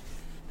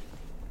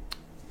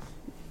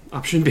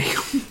 Option B.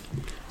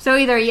 So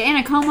either you're in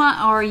a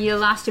coma or you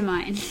lost your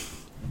mind.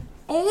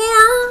 Or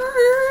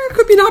it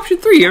could be an option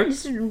 3 here.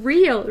 This is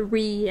real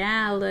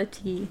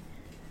reality.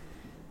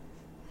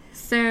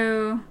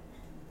 So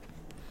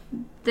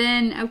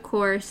then, of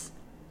course,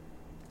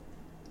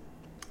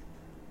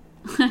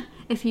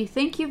 if you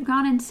think you've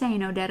gone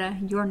insane,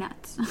 Odetta, you're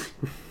nuts.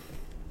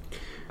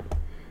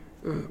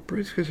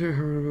 Bryce was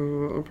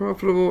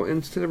unprofitable.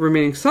 Instead of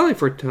remaining silent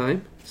for a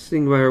time,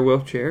 sitting by her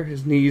wheelchair,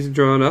 his knees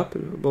drawn up,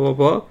 and blah, blah,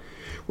 blah.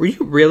 Were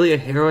you really a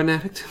heroin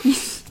addict?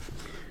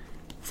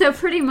 So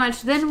pretty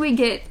much, then we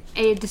get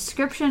a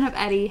description of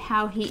Eddie,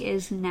 how he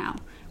is now.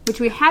 Which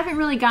we haven't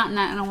really gotten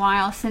that in a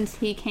while since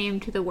he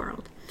came to the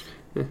world.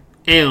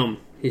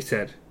 He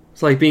said.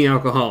 It's like being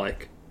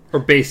alcoholic. Or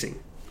basing.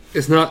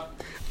 It's not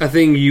a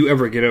thing you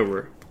ever get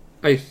over.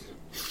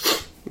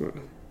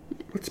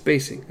 What's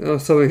basing? Oh,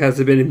 something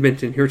hasn't been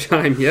invented in your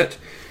time yet.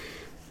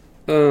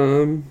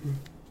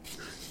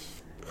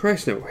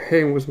 Christ, no.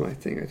 Heroin was my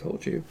thing, I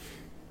told you.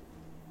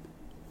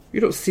 You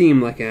don't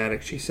seem like an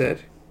addict, she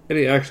said.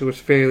 Eddie actually was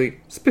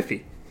fairly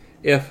spiffy.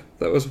 If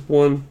that was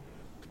one,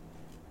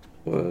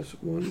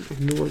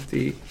 ignored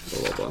the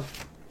blah, blah, blah.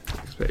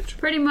 Next page.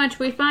 Pretty much,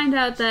 we find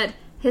out that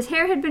his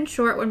hair had been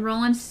short when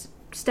Roland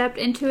stepped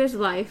into his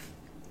life.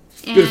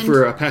 And, good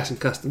for passing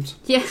customs.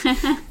 Yeah.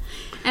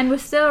 And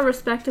was still a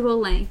respectable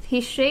length. He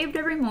shaved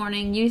every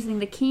morning using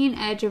the keen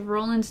edge of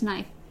Roland's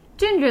knife.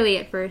 Gingerly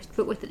at first,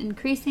 but with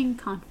increasing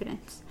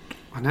confidence.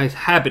 A nice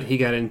habit he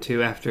got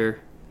into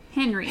after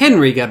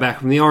Henry got back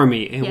from the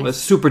army and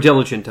was super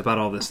diligent about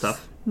all this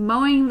stuff.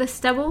 Mowing the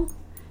stubble,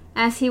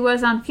 as he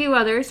was on few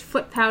others,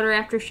 foot powder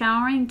after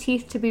showering,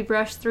 teeth to be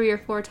brushed 3 or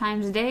 4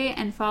 times a day,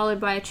 and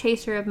followed by a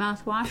chaser of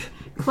mouthwash,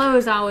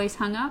 clothes always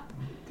hung up,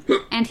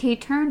 and he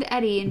turned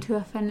Eddie into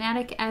a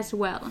fanatic as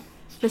well.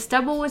 The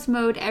stubble was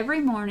mowed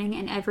every morning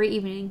and every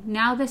evening.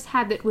 Now this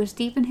habit was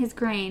deep in his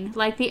grain,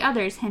 like the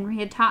others Henry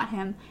had taught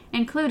him,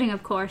 including,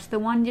 of course, the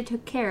one you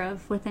took care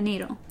of with a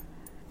needle.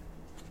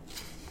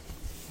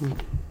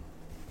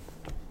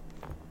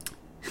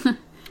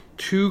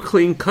 Too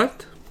clean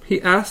cut?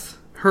 He asked,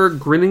 her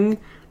grinning.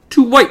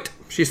 Too white,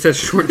 she said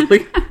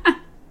shortly.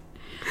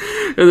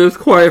 And it was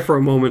quiet for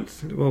a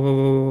moment. Blah, blah,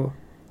 blah,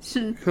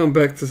 blah. Come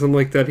back to something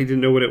like that, he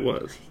didn't know what it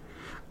was.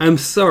 I'm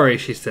sorry,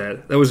 she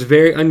said. That was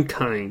very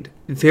unkind,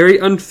 very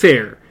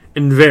unfair,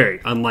 and very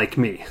unlike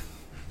me.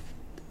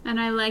 And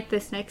I like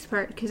this next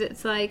part, because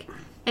it's like,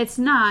 it's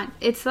not.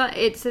 It's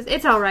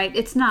alright,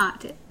 it's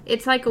not.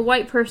 It's like a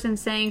white person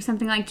saying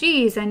something like,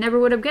 geez, I never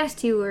would have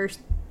guessed you were,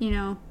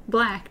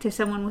 black, to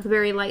someone with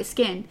very light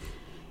skin.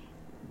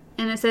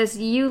 And it says,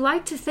 you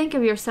like to think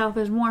of yourself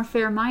as more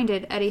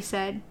fair-minded, Eddie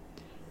said.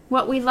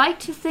 What we like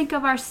to think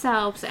of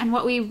ourselves and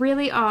what we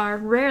really are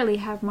rarely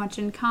have much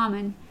in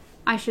common,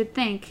 I should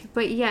think.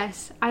 But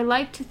yes, I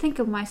like to think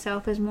of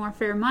myself as more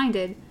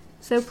fair-minded,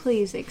 so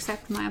please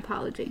accept my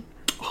apology.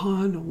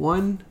 On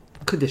one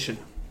condition.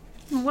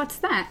 What's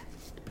that?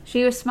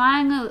 She was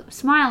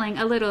smiling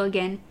a little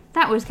again.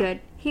 That was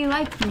good. He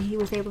liked me. He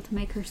was able to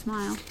make her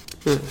smile.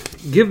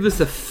 Give this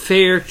a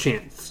fair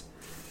chance.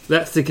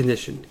 That's the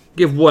condition.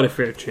 Give what a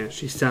fair chance?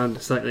 She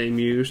sounded slightly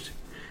amused.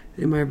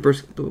 In my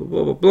burst, blah,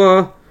 blah,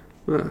 blah,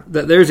 blah.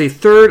 That there's a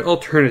third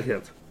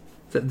alternative.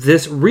 that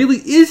this really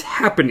is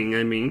happening,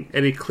 I mean.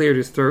 Eddie cleared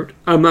his throat.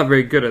 I'm not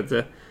very good at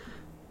the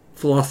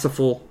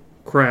philosophical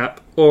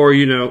crap. Or,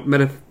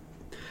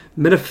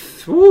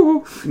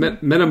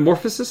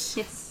 metamorphosis?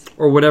 Yes.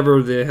 Or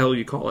whatever the hell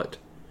you call it.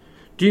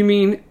 Do you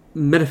mean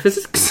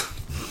metaphysics?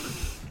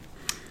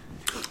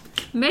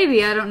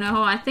 Maybe, I don't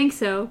know. I think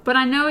so. But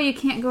I know you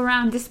can't go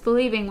around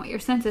disbelieving what your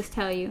senses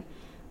tell you.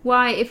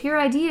 Why, if your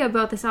idea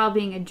about this all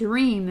being a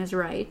dream is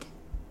right...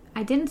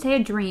 I didn't say a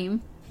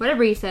dream.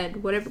 Whatever you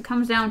said. Whatever it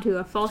comes down to,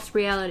 a false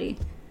reality.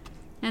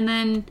 And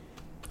then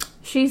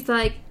she's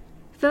like,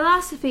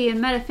 philosophy and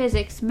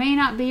metaphysics may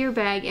not be your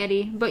bag,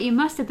 Eddie, but you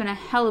must have been a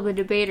hell of a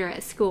debater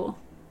at school.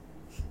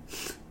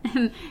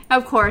 And,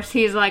 of course,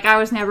 he's like, I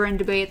was never in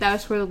debate. That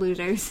was for the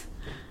losers.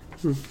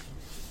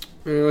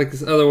 I like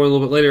this other one a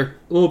little bit later.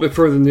 A little bit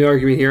further in the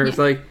argument here. Yeah. It's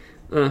like,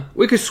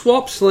 we could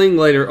swap sling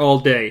later all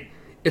day.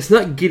 It's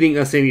not getting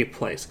us any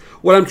place.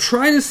 What I'm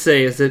trying to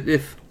say is that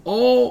if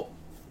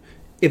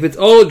it's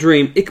all a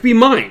dream, it could be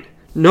mine,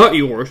 not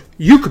yours.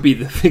 You could be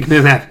the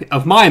figment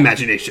of my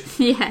imagination.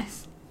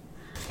 Yes.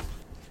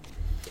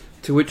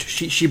 To which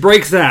she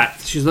breaks that.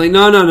 She's like,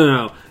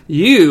 no.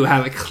 You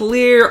have a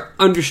clear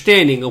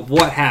understanding of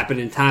what happened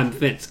in time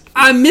events.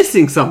 I'm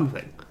missing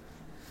something.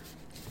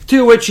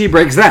 To which she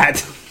breaks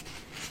that.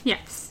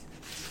 Yes.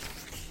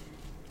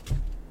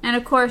 And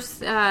of course,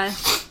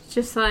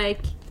 just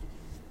like...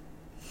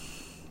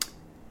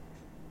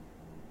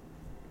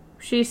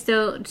 She's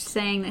still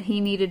saying that he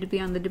needed to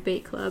be on the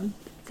debate club.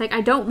 It's like,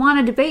 I don't want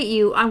to debate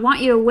you. I want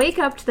you to wake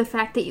up to the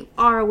fact that you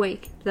are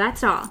awake.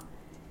 That's all.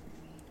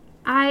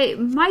 I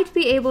might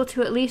be able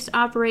to at least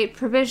operate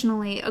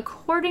provisionally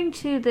according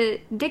to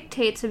the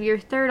dictates of your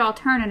third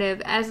alternative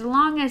as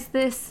long as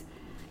this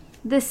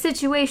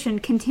situation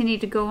continued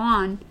to go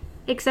on,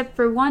 except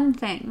for one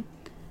thing.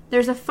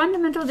 There's a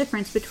fundamental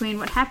difference between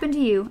what happened to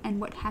you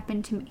and what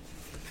happened to me.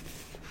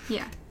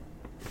 Yeah.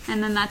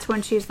 And then that's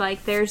when she's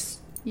like, there's,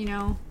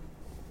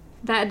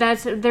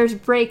 there's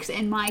breaks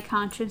in my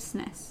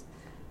consciousness.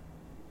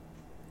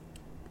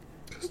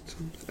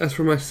 As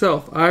for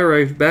myself, I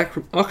arrived back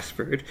from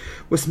Oxford,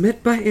 was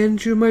met by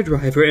Andrew, my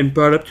driver, and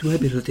brought up to my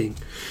building,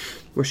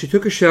 where she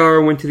took a shower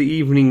and went to the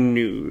evening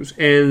news.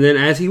 And then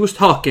as he was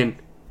talking,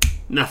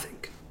 nothing.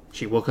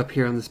 She woke up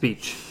here on this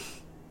beach.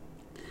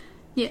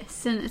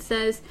 Yes, and it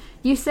says,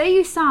 you say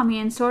you saw me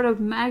in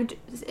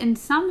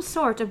some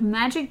sort of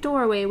magic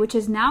doorway which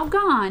is now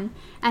gone,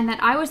 and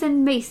that I was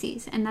in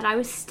Macy's, and that I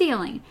was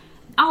stealing.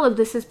 All of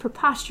this is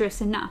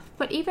preposterous enough,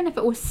 but even if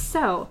it was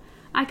so,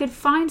 I could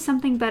find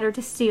something better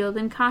to steal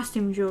than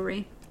costume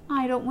jewelry.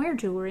 I don't wear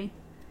jewelry.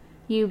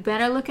 You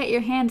better look at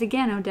your hands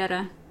again,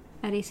 Odetta,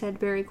 Eddie said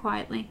very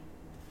quietly.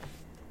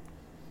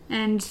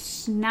 And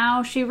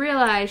now she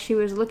realized she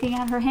was looking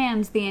at her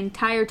hands the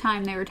entire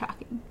time they were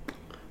talking.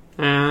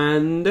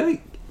 And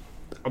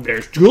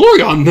there's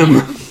jewelry on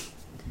them.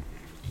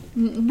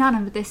 None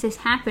of this is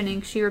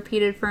happening, she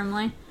repeated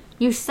firmly.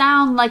 You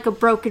sound like a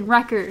broken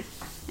record.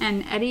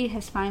 And Eddie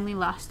has finally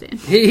lost it.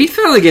 He's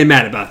finally getting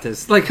mad about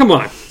this. Like, come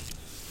on.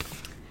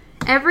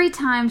 Every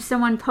time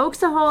someone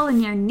pokes a hole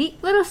in your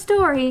neat little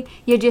story,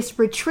 you just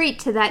retreat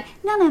to that,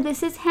 none of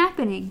this is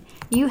happening.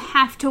 You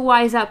have to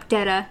wise up,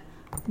 Detta.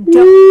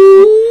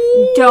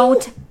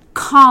 Don't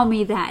call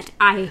me that.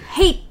 I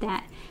hate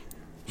that.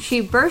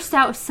 She burst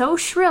out so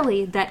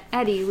shrilly that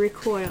Eddie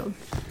recoiled.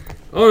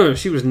 Oh no,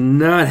 she was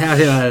not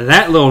happy about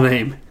that little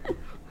name.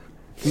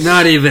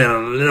 Not even a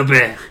little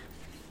bit.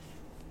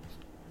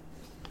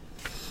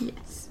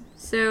 Yes.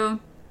 So,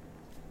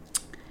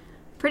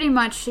 pretty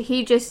much,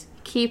 he just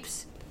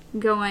keeps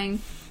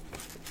going.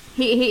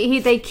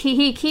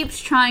 He keeps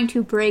trying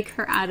to break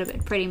her out of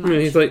it, pretty much. Yeah,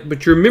 he's like,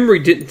 but your memory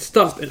didn't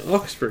stop in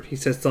Oxford, he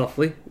said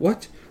softly.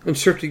 What?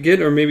 Uncertain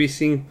again, or maybe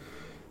seeing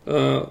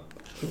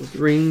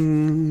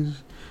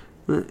rings.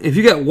 If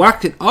you got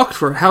whacked in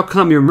Oxford, how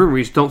come your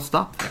memories don't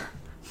stop there?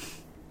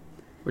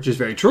 Which is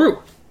very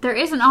true. There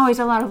isn't always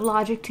a lot of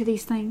logic to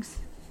these things.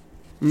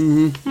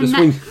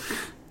 Mm-hmm.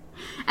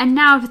 And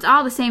now, if it's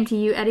all the same to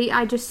you, Eddie,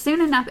 I just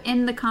soon enough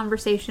end the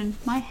conversation.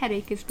 My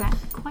headache is back,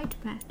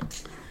 quite bad.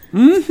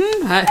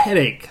 Mm-hmm. That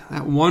headache.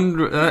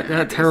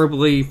 That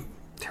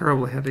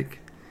terrible headache.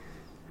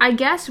 I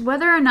guess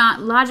whether or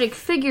not logic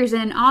figures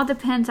in all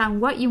depends on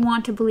what you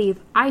want to believe.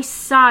 I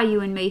saw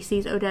you in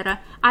Macy's, Odetta.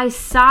 I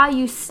saw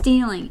you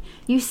stealing.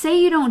 You say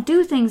you don't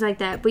do things like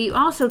that, but you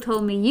also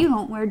told me you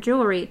don't wear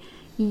jewelry.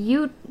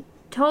 You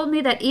told me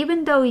that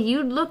even though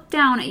you looked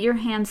down at your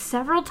hands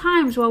several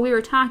times while we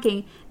were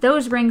talking,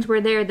 those rings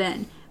were there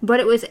then. But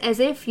it was as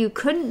if you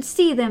couldn't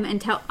see them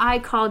until I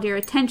called your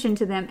attention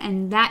to them,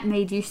 and that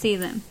made you see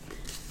them.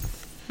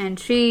 And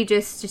she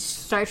just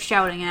starts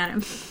shouting at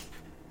him.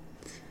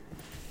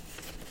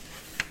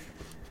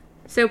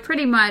 So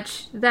pretty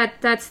much,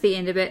 that's the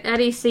end of it.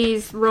 Eddie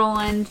sees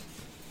Roland,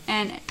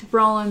 and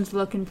Roland's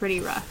looking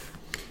pretty rough.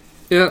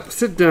 Yeah,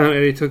 sit down,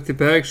 Eddie took the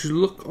bag. She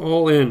look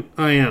all in.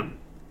 I am.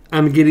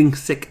 I'm getting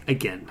sick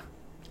again.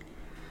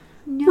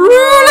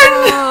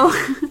 No!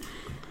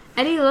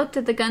 Eddie looked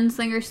at the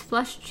gunslinger's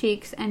flushed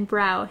cheeks and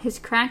brow, his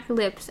cracked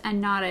lips,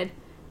 and nodded.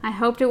 I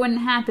hoped it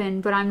wouldn't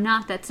happen, but I'm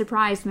not that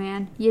surprised,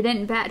 man. You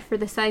didn't bat for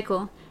the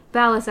cycle.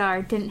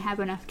 Balazar didn't have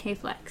enough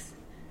K-Flex.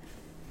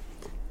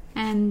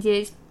 And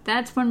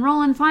that's when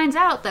Roland finds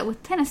out that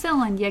with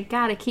penicillin, you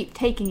gotta keep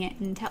taking it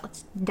until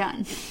it's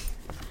done.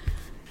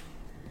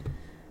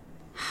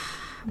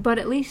 But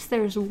at least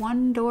there's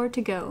one door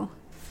to go.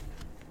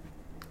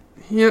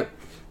 Yep.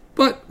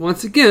 But,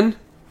 once again,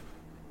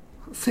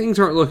 things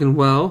aren't looking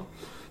well.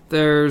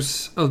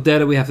 There's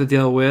Odetta we have to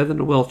deal with in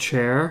a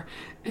wheelchair,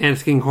 and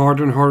it's getting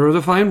harder and harder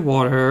to find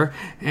water,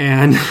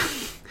 and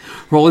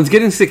Roland's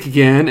getting sick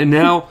again, and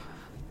now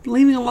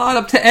leaving a lot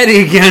up to Eddie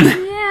again.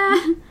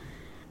 Yeah.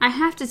 I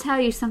have to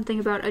tell you something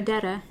about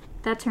Odetta.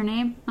 That's her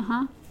name?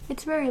 Uh-huh.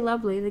 It's very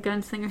lovely, the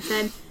gunslinger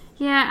said.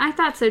 Yeah, I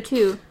thought so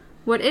too.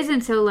 What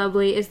isn't so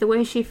lovely is the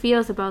way she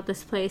feels about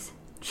this place.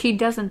 She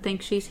doesn't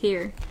think she's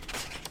here.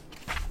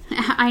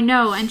 I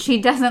know, and she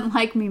doesn't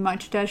like me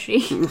much, does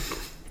she?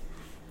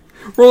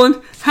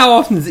 Roland, how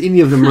often does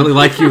any of them really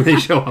like you when they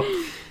show up?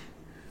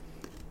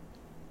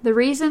 The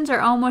reasons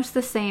are almost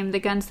the same, the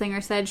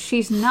gunslinger said.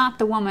 She's not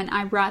the woman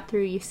I brought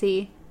through, you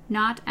see.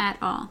 Not at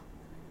all.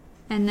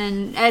 And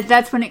then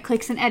that's when it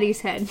clicks in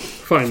Eddie's head.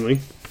 Finally.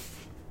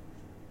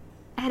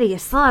 Eddie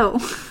is slow.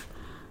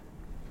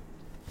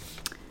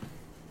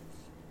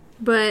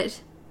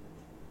 But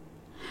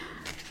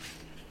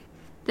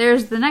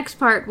there's the next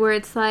part where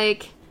it's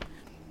like,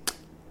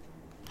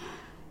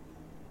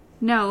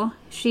 no,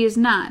 she is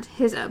not.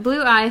 His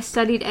blue eyes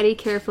studied Eddie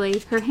carefully.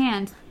 Her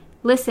hands.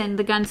 Listen,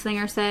 the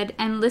gunslinger said,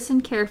 and listen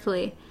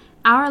carefully.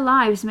 Our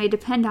lives may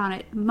depend on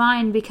it.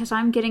 Mine because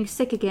I'm getting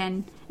sick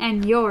again,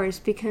 and yours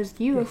because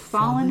you have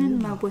fallen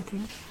in love with her.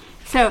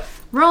 So,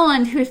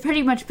 Roland, who's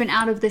pretty much been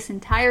out of this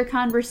entire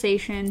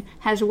conversation,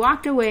 has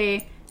walked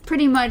away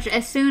pretty much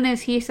as soon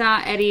as he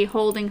saw Eddie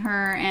holding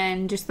her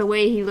and just the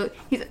way he looked.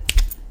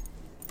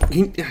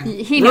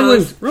 He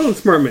knows. Roland's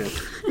smart man.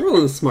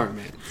 Roland's smart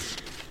man.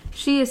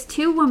 She is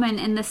two women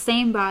in the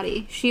same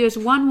body. She was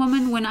one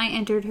woman when I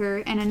entered her,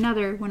 and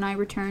another when I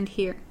returned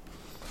here.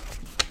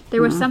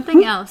 There was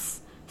something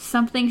else,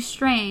 something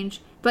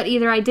strange, but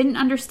either I didn't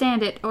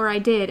understand it or I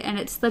did, and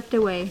it slipped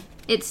away.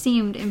 It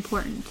seemed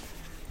important.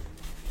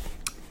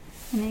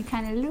 And he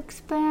kind of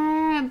looks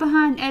back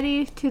behind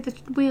Eddie to the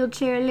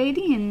wheelchair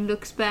lady and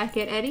looks back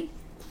at Eddie.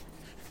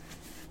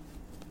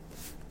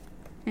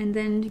 And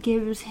then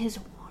gives his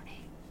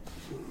warning.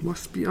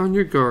 Must be on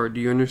your guard.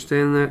 Do you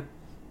understand that?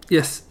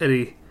 Yes,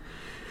 Eddie.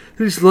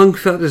 His lungs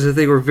felt as if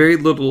they were very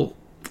little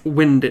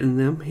wind in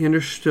them. He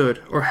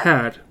understood, or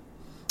had,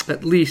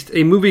 at least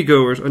a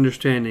moviegoer's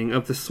understanding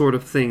of the sort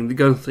of thing the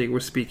gunslinger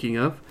was speaking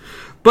of.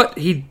 But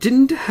he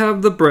didn't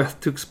have the breath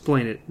to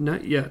explain it.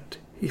 Not yet.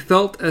 He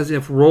felt as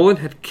if Roland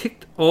had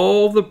kicked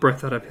all the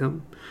breath out of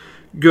him.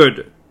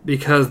 Good,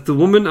 because the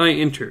woman I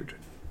entered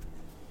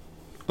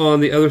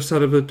on the other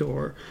side of the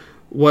door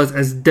was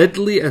as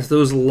deadly as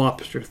those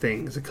lobster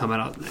things that come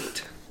out at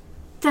night.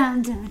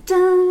 Dun, dun,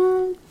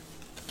 dun.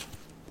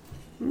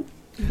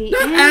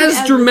 Not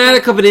as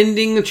dramatic of an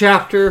ending a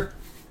chapter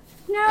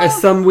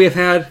as some we have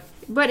had.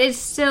 But it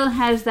still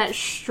has that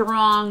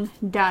strong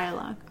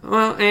dialogue.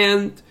 Well,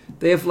 and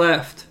they have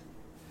left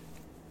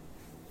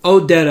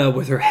Odetta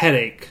with her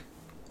headache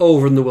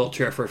over in the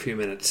wheelchair for a few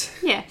minutes.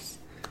 Yes.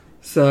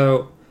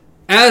 So,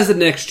 as the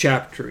next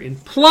chapter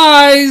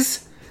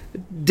implies,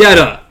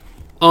 Detta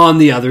on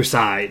the other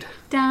side.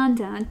 Dun,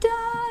 dun,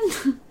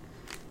 dun.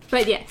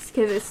 But yes,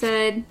 because it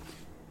said,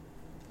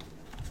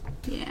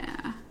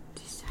 yeah,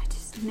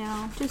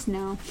 just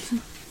no.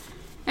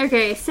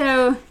 Okay,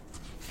 so,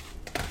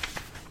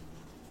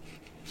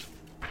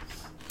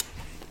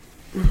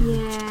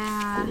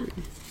 yeah.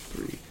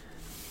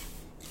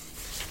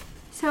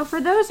 So for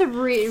those of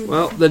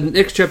well, the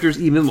next chapter is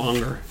even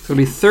longer. It's going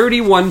to be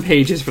 31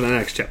 pages for the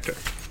next chapter.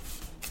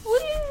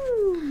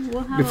 Woo!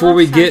 We'll have before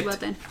we get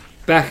then.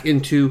 Back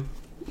into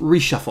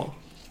reshuffle.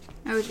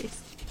 Oh, jeez.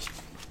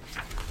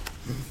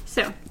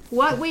 So,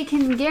 what we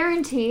can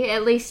guarantee,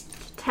 at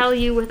least tell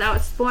you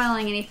without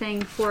spoiling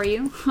anything for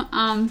you,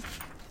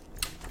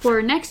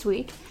 for next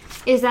week,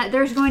 is that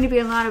there's going to be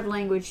a lot of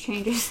language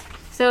changes.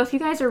 So if you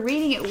guys are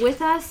reading it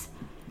with us,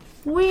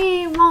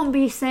 we won't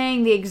be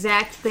saying the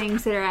exact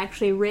things that are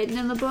actually written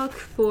in the book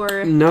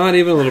for... Not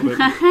even a little bit.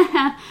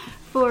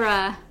 for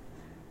a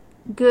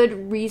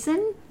good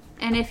reason.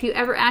 And if you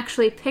ever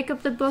actually pick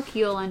up the book,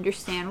 you'll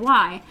understand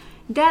why.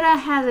 Detta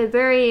has a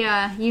very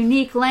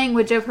unique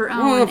language of her own.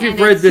 Well, if you've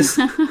read this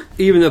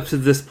even up to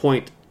this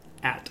point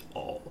at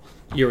all,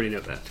 you already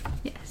know that.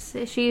 Yes,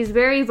 she's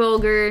very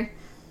vulgar.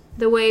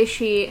 The way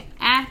she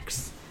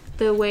acts,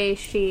 the way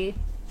she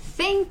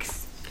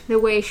thinks, the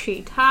way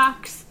she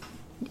talks,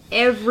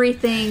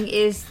 everything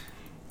is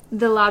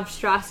the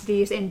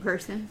Lobstrosities in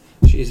person.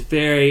 She's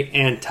very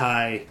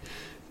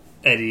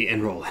anti-Eddie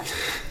and Roland.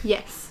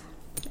 Yes.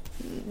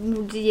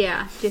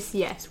 Yeah, just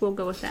yes, we'll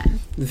go with that.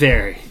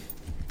 Very.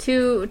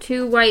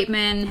 Two white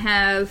men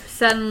have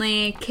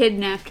suddenly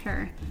kidnapped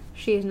her.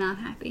 She is not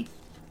happy.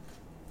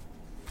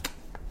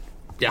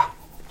 Yeah.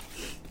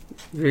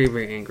 Very,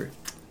 very angry.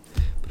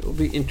 But it'll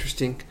be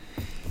interesting.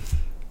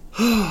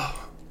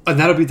 And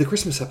that'll be the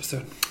Christmas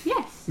episode.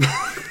 Yes.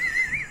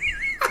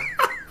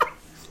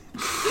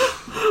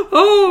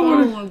 Oh,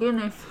 Oh my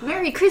goodness.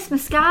 Merry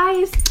Christmas,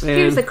 guys.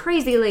 Here's a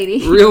crazy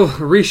lady. real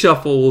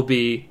reshuffle will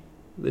be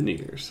the New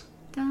Year's.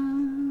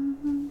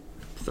 Dun.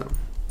 So,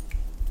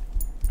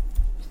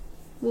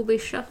 We'll be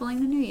shuffling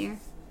the new year.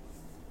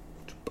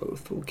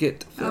 both will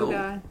get Oh, filmed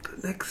God.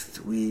 next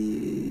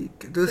week.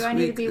 This Do I week,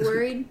 need to be this week.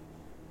 worried?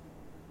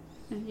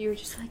 And you were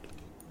just like,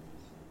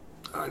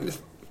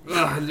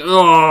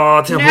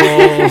 Oh,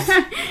 temples.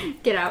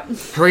 get out.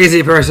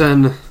 Crazy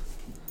person.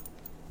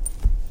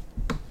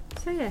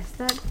 So yes,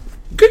 that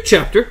Good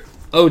chapter.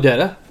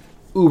 Odetta.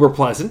 Uber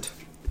pleasant.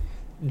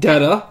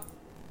 Detta.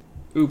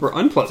 Uber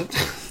unpleasant.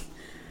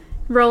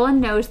 Roland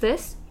knows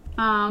this.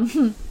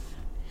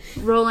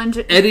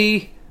 Roland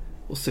Eddie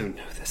will soon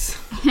know this.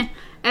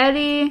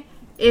 Eddie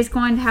is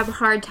going to have a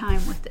hard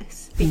time with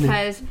this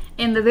because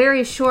in the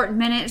very short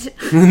minute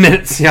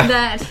Minutes, yeah.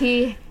 that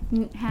he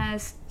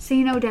has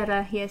seen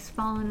Odetta, he has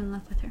fallen in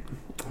love with her.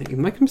 He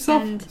can make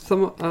himself And-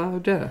 some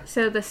Odetta.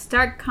 So the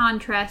stark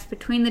contrast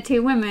between the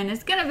two women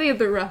is going to be a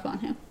bit rough on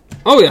him.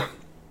 Oh, yeah.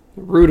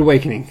 Rude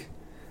awakening.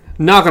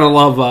 Not gonna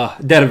love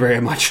Detta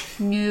very much.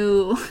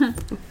 No.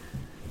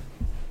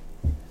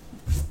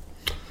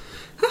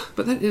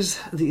 But that is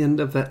the end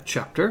of that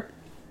chapter.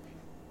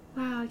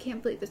 Wow, I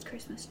can't believe it's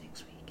Christmas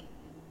next week.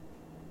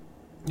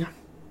 Yeah.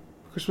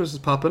 Christmas is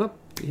popping up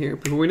here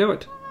before we know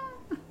it.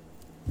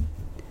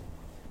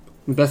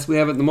 The best we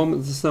have at the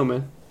moment is the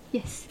snowman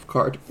Yes.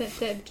 card. That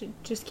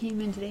just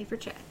came in today for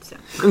chat, so.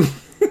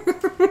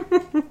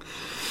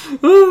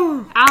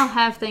 Oh, I'll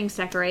have things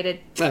decorated.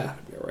 that'll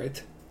be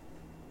alright.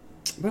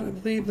 But I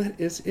believe that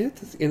is it.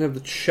 That's the end of the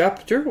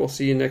chapter. We'll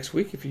see you next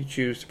week if you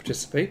choose to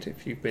participate,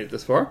 if you've made it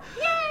this far.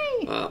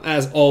 Yay!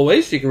 As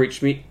always, you can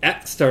reach me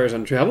at Stars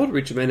Untraveled,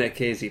 reach me at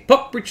KZ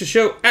Pup, reach the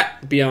show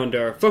at Beyond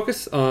Our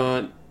Focus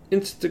on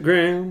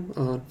Instagram,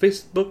 on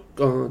Facebook,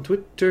 on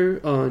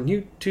Twitter, on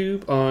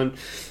YouTube, on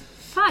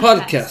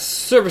podcast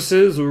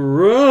services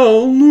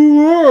around the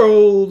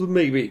world.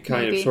 Maybe,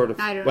 kind Maybe. of, sort of.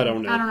 I don't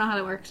know. I I don't know how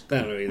that works.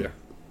 don't know either.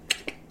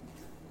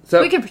 So,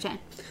 We can pretend.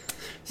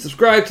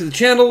 subscribe to the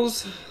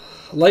channels,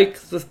 like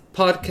the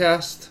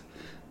podcast,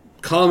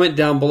 comment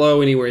down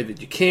below anywhere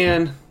that you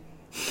can.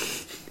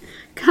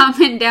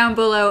 Comment down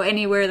below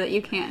anywhere that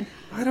you can.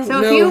 I don't So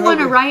know if you how want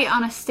to to- write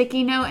on a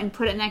sticky note and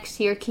put it next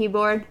to your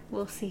keyboard,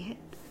 we'll see it.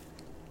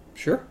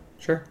 Sure.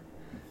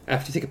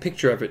 After you take a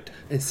picture of it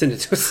and send it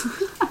to us.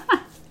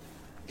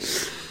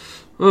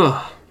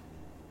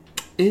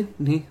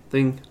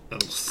 Anything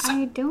else?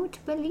 I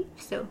don't believe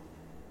so.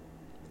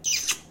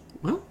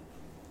 Well,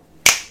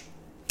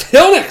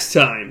 till next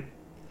time,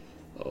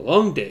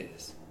 long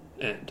days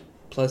and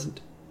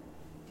pleasant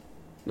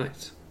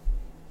nights.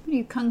 What are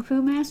you, Kung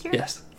Fu Master? Yes.